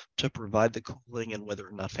to provide the cooling and whether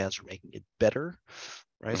or not fans are making it better,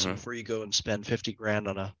 right? So before you go and spend 50 grand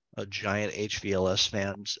on a giant HVLS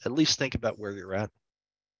fans, at least think about where you're at.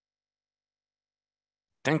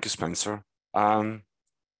 Thank you, Spencer. I'm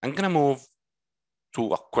gonna move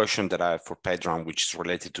to a question that I have for Pedram, which is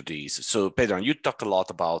related to this. So Pedram, you talk a lot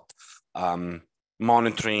about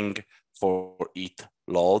monitoring for heat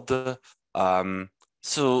load.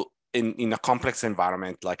 So in a complex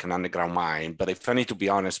environment like an underground mine, but if I need to be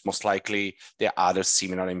honest, most likely there are other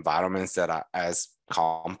similar environments that are as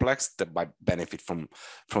complex that might benefit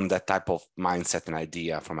from that type of mindset and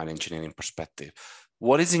idea from an engineering perspective.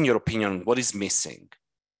 What is, in your opinion, what is missing?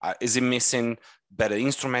 Is it missing better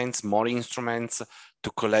instruments, more instruments to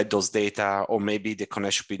collect those data, or maybe the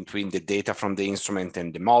connection between the data from the instrument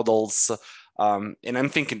and the models? And I'm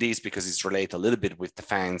thinking this because it's related a little bit with the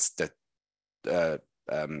fans that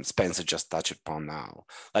Spencer just touched upon now.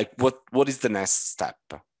 Like, what is the next step,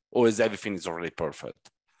 or is everything is already perfect?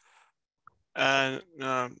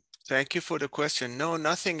 Thank you for the question. No,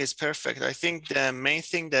 nothing is perfect. I think the main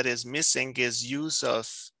thing that is missing is use of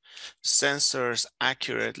sensors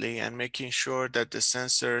accurately and making sure that the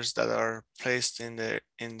sensors that are placed in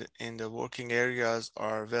the working areas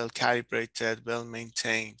are well calibrated, well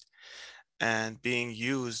maintained, and being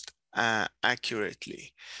used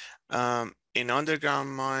accurately. In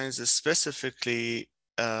underground mines specifically,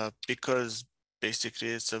 because basically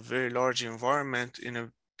it's a very large environment in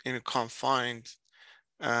a confined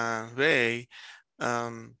way,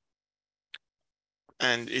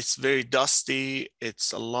 and it's very dusty.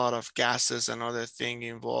 It's a lot of gases and other things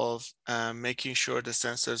involved. Making sure the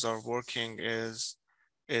sensors are working is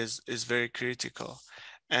very critical.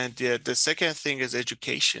 And the second thing is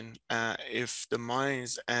education. If the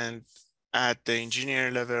mines and at the engineer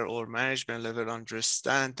level or management level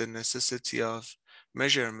understand the necessity of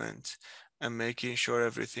measurement and making sure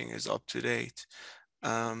everything is up to date.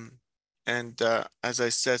 And as I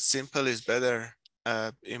said, simple is better.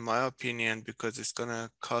 in my opinion, because it's going to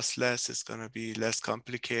cost less, it's going to be less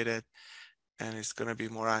complicated, and it's going to be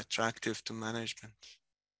more attractive to management.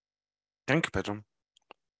 Thank you, Pedro.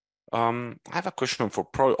 I have a question for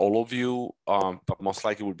probably all of you, but most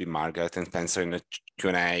likely it would be Margaret and Spencer in the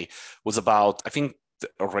Q&A. Was about, I think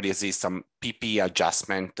already exists some PP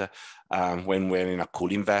adjustment when wearing a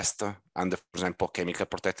cooling vest under, for example, chemical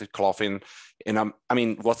protected clothing. And I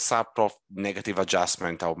mean, what's up of negative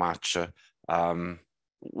adjustment? How much?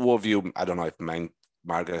 What of you? I don't know if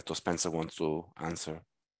Margaret or Spencer wants to answer.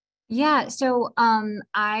 Yeah, so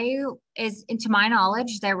to my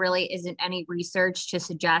knowledge, there really isn't any research to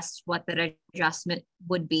suggest what that adjustment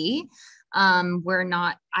would be. I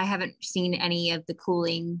haven't seen any of the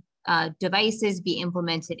cooling devices be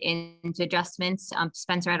implemented into adjustments.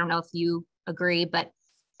 Spencer, I don't know if you agree, but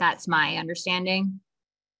that's my understanding.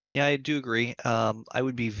 Yeah, I do agree. I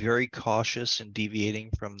would be very cautious in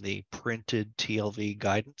deviating from the printed TLV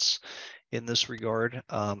guidance in this regard.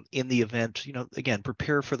 In the event, again,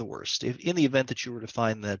 prepare for the worst. If in the event that you were to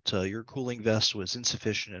find that your cooling vest was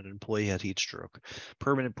insufficient and an employee had heat stroke,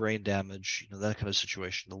 permanent brain damage, that kind of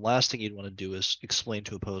situation, the last thing you'd want to do is explain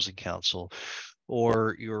to opposing counsel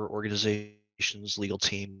or your organization's legal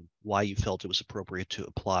team why you felt it was appropriate to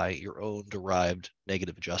apply your own derived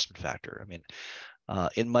negative adjustment factor. I mean,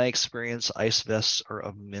 in my experience, ice vests are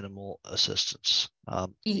of minimal assistance.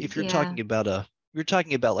 If you're talking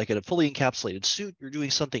about like a fully encapsulated suit, you're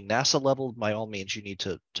doing something NASA level, by all means, you need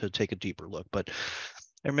to take a deeper look. But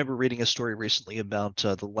I remember reading a story recently about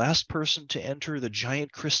the last person to enter the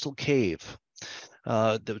giant crystal cave.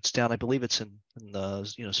 That's down, I believe it's in the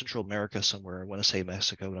Central America somewhere. I want to say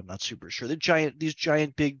Mexico, but I'm not super sure. These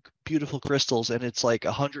giant, big, beautiful crystals, and it's like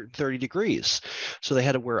 130 degrees. So they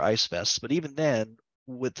had to wear ice vests. But even then,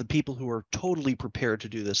 with the people who are totally prepared to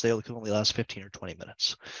do this, they can only last 15 or 20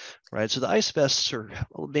 minutes, right? So the ice vests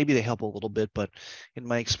maybe they help a little bit, but in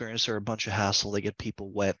my experience, they're a bunch of hassle. They get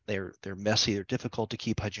people wet. They're messy. They're difficult to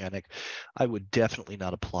keep hygienic. I would definitely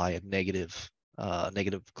not apply a negative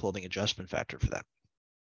clothing adjustment factor for that.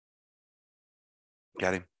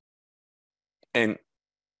 Got it. And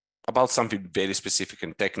about something very specific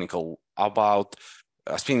and technical, about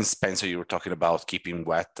I think, Spencer, you were talking about keeping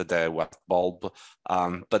the wet bulb,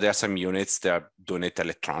 but there are some units that are doing it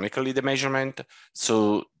electronically, the measurement.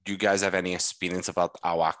 So do you guys have any experience about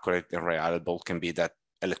how accurate and reliable can be that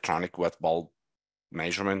electronic wet bulb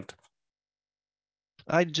measurement?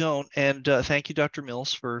 I don't, and thank you, Dr.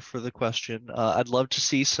 Mills, for the question. I'd love to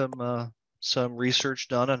see some research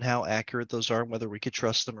done on how accurate those are and whether we could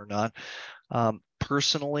trust them or not.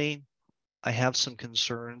 Personally, I have some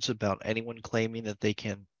concerns about anyone claiming that they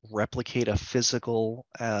can replicate a physical,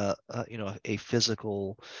 a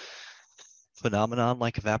physical phenomenon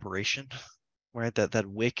like evaporation, right? That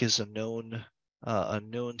wick is a known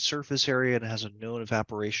surface area and has a known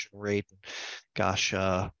evaporation rate. Gosh,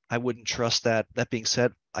 I wouldn't trust that. That being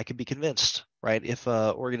said, I could be convinced, right? If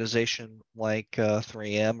an organization like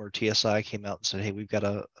 3M or TSI came out and said, "Hey, we've got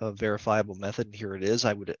a verifiable method, and here it is,"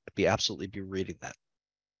 I would absolutely be reading that.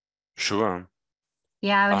 Sure.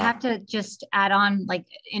 Yeah, I would have to just add on, like,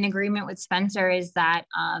 in agreement with Spencer, is that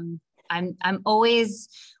I'm always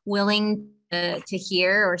willing to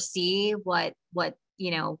hear or see what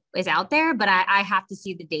is out there, but I have to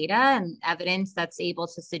see the data and evidence that's able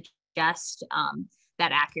to suggest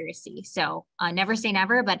that accuracy. So never say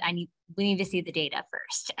never, but we need to see the data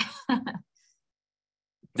first.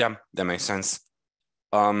 Yeah, that makes sense.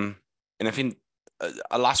 And I think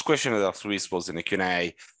a last question that was in the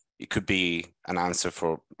Q&A, it could be an answer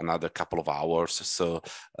for another couple of hours. So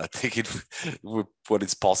take it with what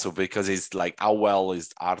is possible, because it's like, how well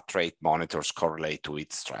is heart rate monitors correlate to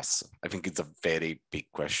heat stress? I think it's a very big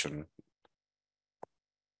question.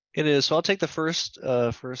 It is. So I'll take the first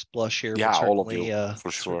blush here. Yeah, but all of you,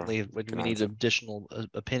 for sure. Certainly, we need additional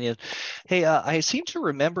opinion. Hey, I seem to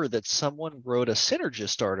remember that someone wrote a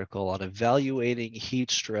Synergist article on evaluating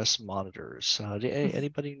heat stress monitors.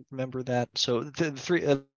 Anybody remember that? So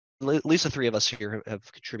at least the three of us here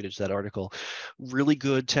have contributed to that article. Really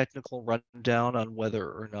good technical rundown on whether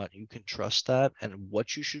or not you can trust that and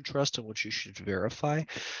what you should trust and what you should verify.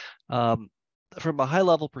 From a high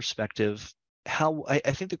level perspective, I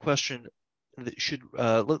think the question that should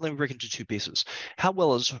let me break into two pieces. How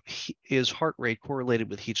well is heart rate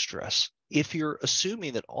correlated with heat stress? If you're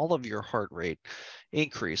assuming that all of your heart rate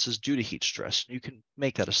increase is due to heat stress, you can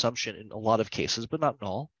make that assumption in a lot of cases, but not in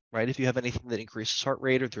all. Right? If you have anything that increases heart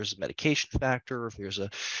rate, or if there's a medication factor, or if there's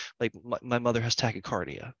like my mother has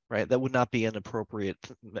tachycardia, right? That would not be an appropriate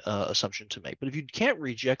assumption to make. But if you can't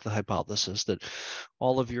reject the hypothesis that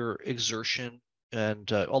all of your exertion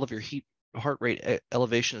and all of your heat heart rate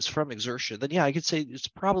elevation is from exertion, then yeah, I could say it's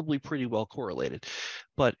probably pretty well correlated.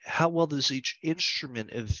 But how well does each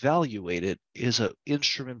instrument evaluate it is an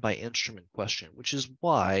instrument by instrument question, which is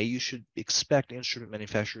why you should expect instrument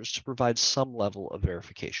manufacturers to provide some level of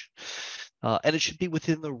verification. And it should be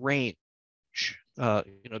within the range.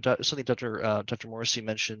 Something Dr. Morrissey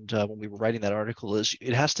mentioned when we were writing that article is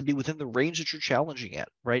it has to be within the range that you're challenging at,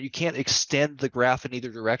 right? You can't extend the graph in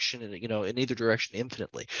either direction and in either direction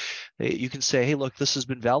infinitely. You can say, hey, look, this has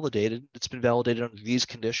been validated. It's been validated under these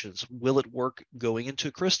conditions. Will it work going into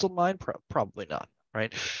a crystal mine? Probably not,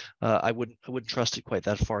 right? I wouldn't trust it quite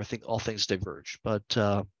that far. I think all things diverge, but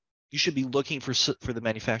you should be looking for the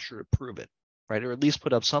manufacturer to prove it. Right, or at least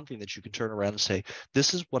put up something that you can turn around and say,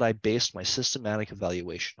 this is what I based my systematic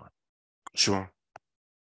evaluation on. Sure.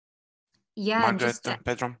 Yeah, Margaret,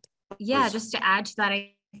 Pedram. Yeah, please. just to add to that,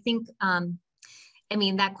 I think, I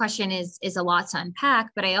mean, that question is a lot to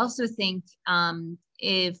unpack, but I also think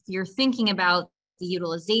if you're thinking about the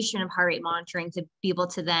utilization of heart rate monitoring to be able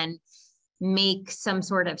to then make some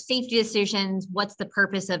sort of safety decisions, what's the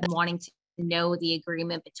purpose of wanting to know the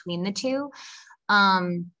agreement between the two?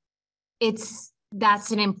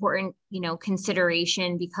 That's an important,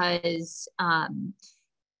 consideration because,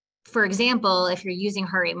 for example, if you're using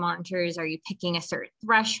heart rate monitors, are you picking a certain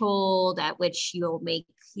threshold at which you'll make,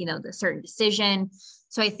 the certain decision?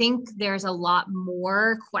 So I think there's a lot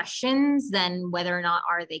more questions than whether or not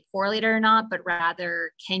are they correlated or not, but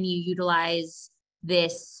rather can you utilize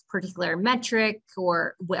this particular metric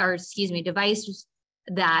or device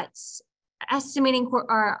that's estimating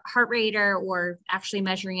our heart rate or actually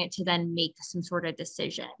measuring it to then make some sort of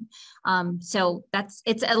decision. So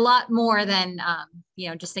it's a lot more than,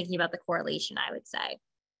 just thinking about the correlation, I would say.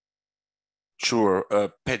 Sure.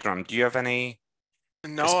 Pedram, do you have any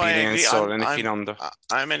experience or anything on the...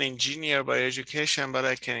 I'm an engineer by education, but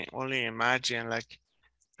I can only imagine,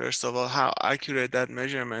 first of all, how accurate that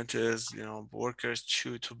measurement is. Workers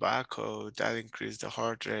chew tobacco, that increase the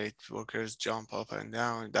heart rate. Workers jump up and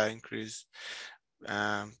down, that increase.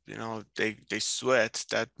 They sweat.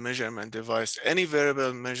 That measurement device, any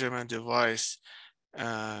variable measurement device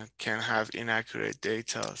can have inaccurate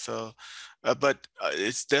data. So, but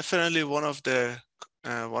it's definitely one of the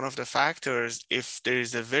factors. If there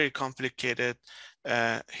is a very complicated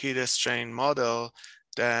heat strain model,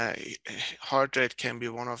 the heart rate can be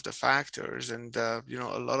one of the factors. And a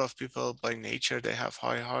lot of people by nature, they have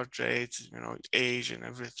high heart rates, age and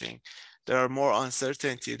everything. There are more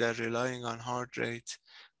uncertainty than relying on heart rate.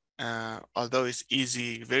 Although it's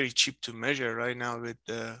easy, very cheap to measure right now with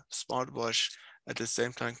the smartwatch, at the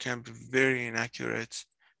same time can be very inaccurate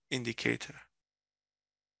indicator.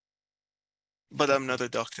 But I'm not a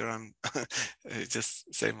doctor, I'm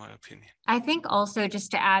just saying my opinion. I think also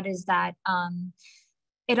just to add is that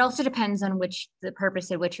it also depends on the purpose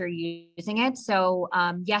at which you're using it. So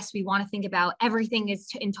yes, we want to think about everything is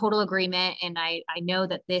in total agreement. And I know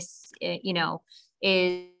that this,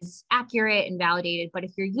 is accurate and validated, but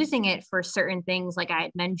if you're using it for certain things, like I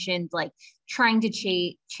had mentioned, like trying to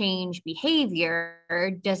change behavior,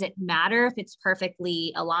 does it matter if it's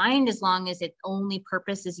perfectly aligned as long as its only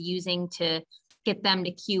purpose is using to get them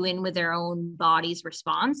to cue in with their own body's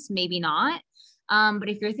response? Maybe not. But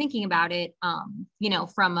if you're thinking about it,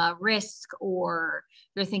 from a risk or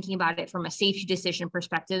you're thinking about it from a safety decision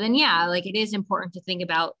perspective, then yeah, it is important to think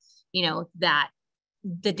about, that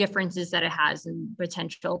the differences that it has in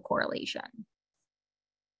potential correlation.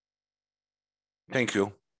 Thank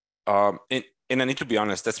you. And I need to be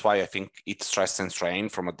honest, that's why I think it's stress and strain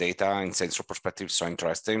from a data and sensor perspective is so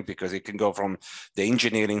interesting, because it can go from the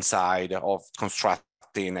engineering side of constructing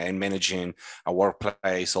and managing a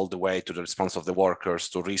workplace all the way to the response of the workers,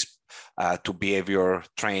 to risk, to behavior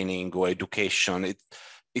training or education. It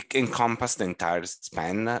encompasses the entire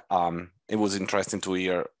span. It was interesting to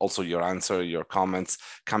hear also your answer, your comments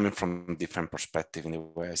coming from different perspectives in the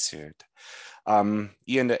way I see it.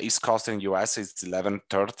 Here in the East Coast in the US, it's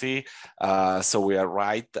 11:30. So we are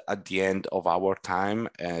right at the end of our time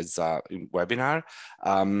as a webinar.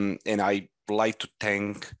 And I'd like to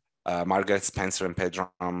thank Margaret, Spencer, and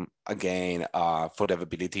Pedram again for the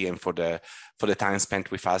availability and for the time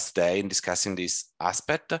spent with us today in discussing this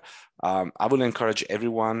aspect. I will encourage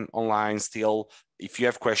everyone online still, if you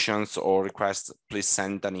have questions or requests, please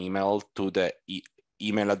send an email to the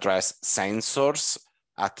email address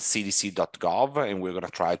sensors@cdc.gov, and we're going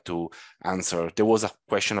to try to answer. There was a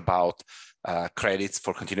question about credits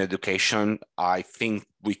for continuing education. I think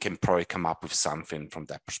we can probably come up with something from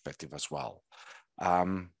that perspective as well.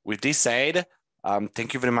 With this said,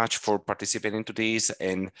 thank you very much for participating into this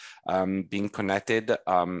and being connected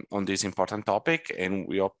on this important topic. And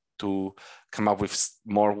we hope to come up with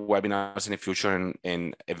more webinars in the future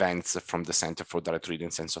and events from the Center for Direct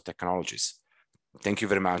Reading Sensor Technologies. Thank you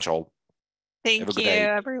very much, all. Thank you,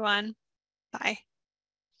 everyone. Bye.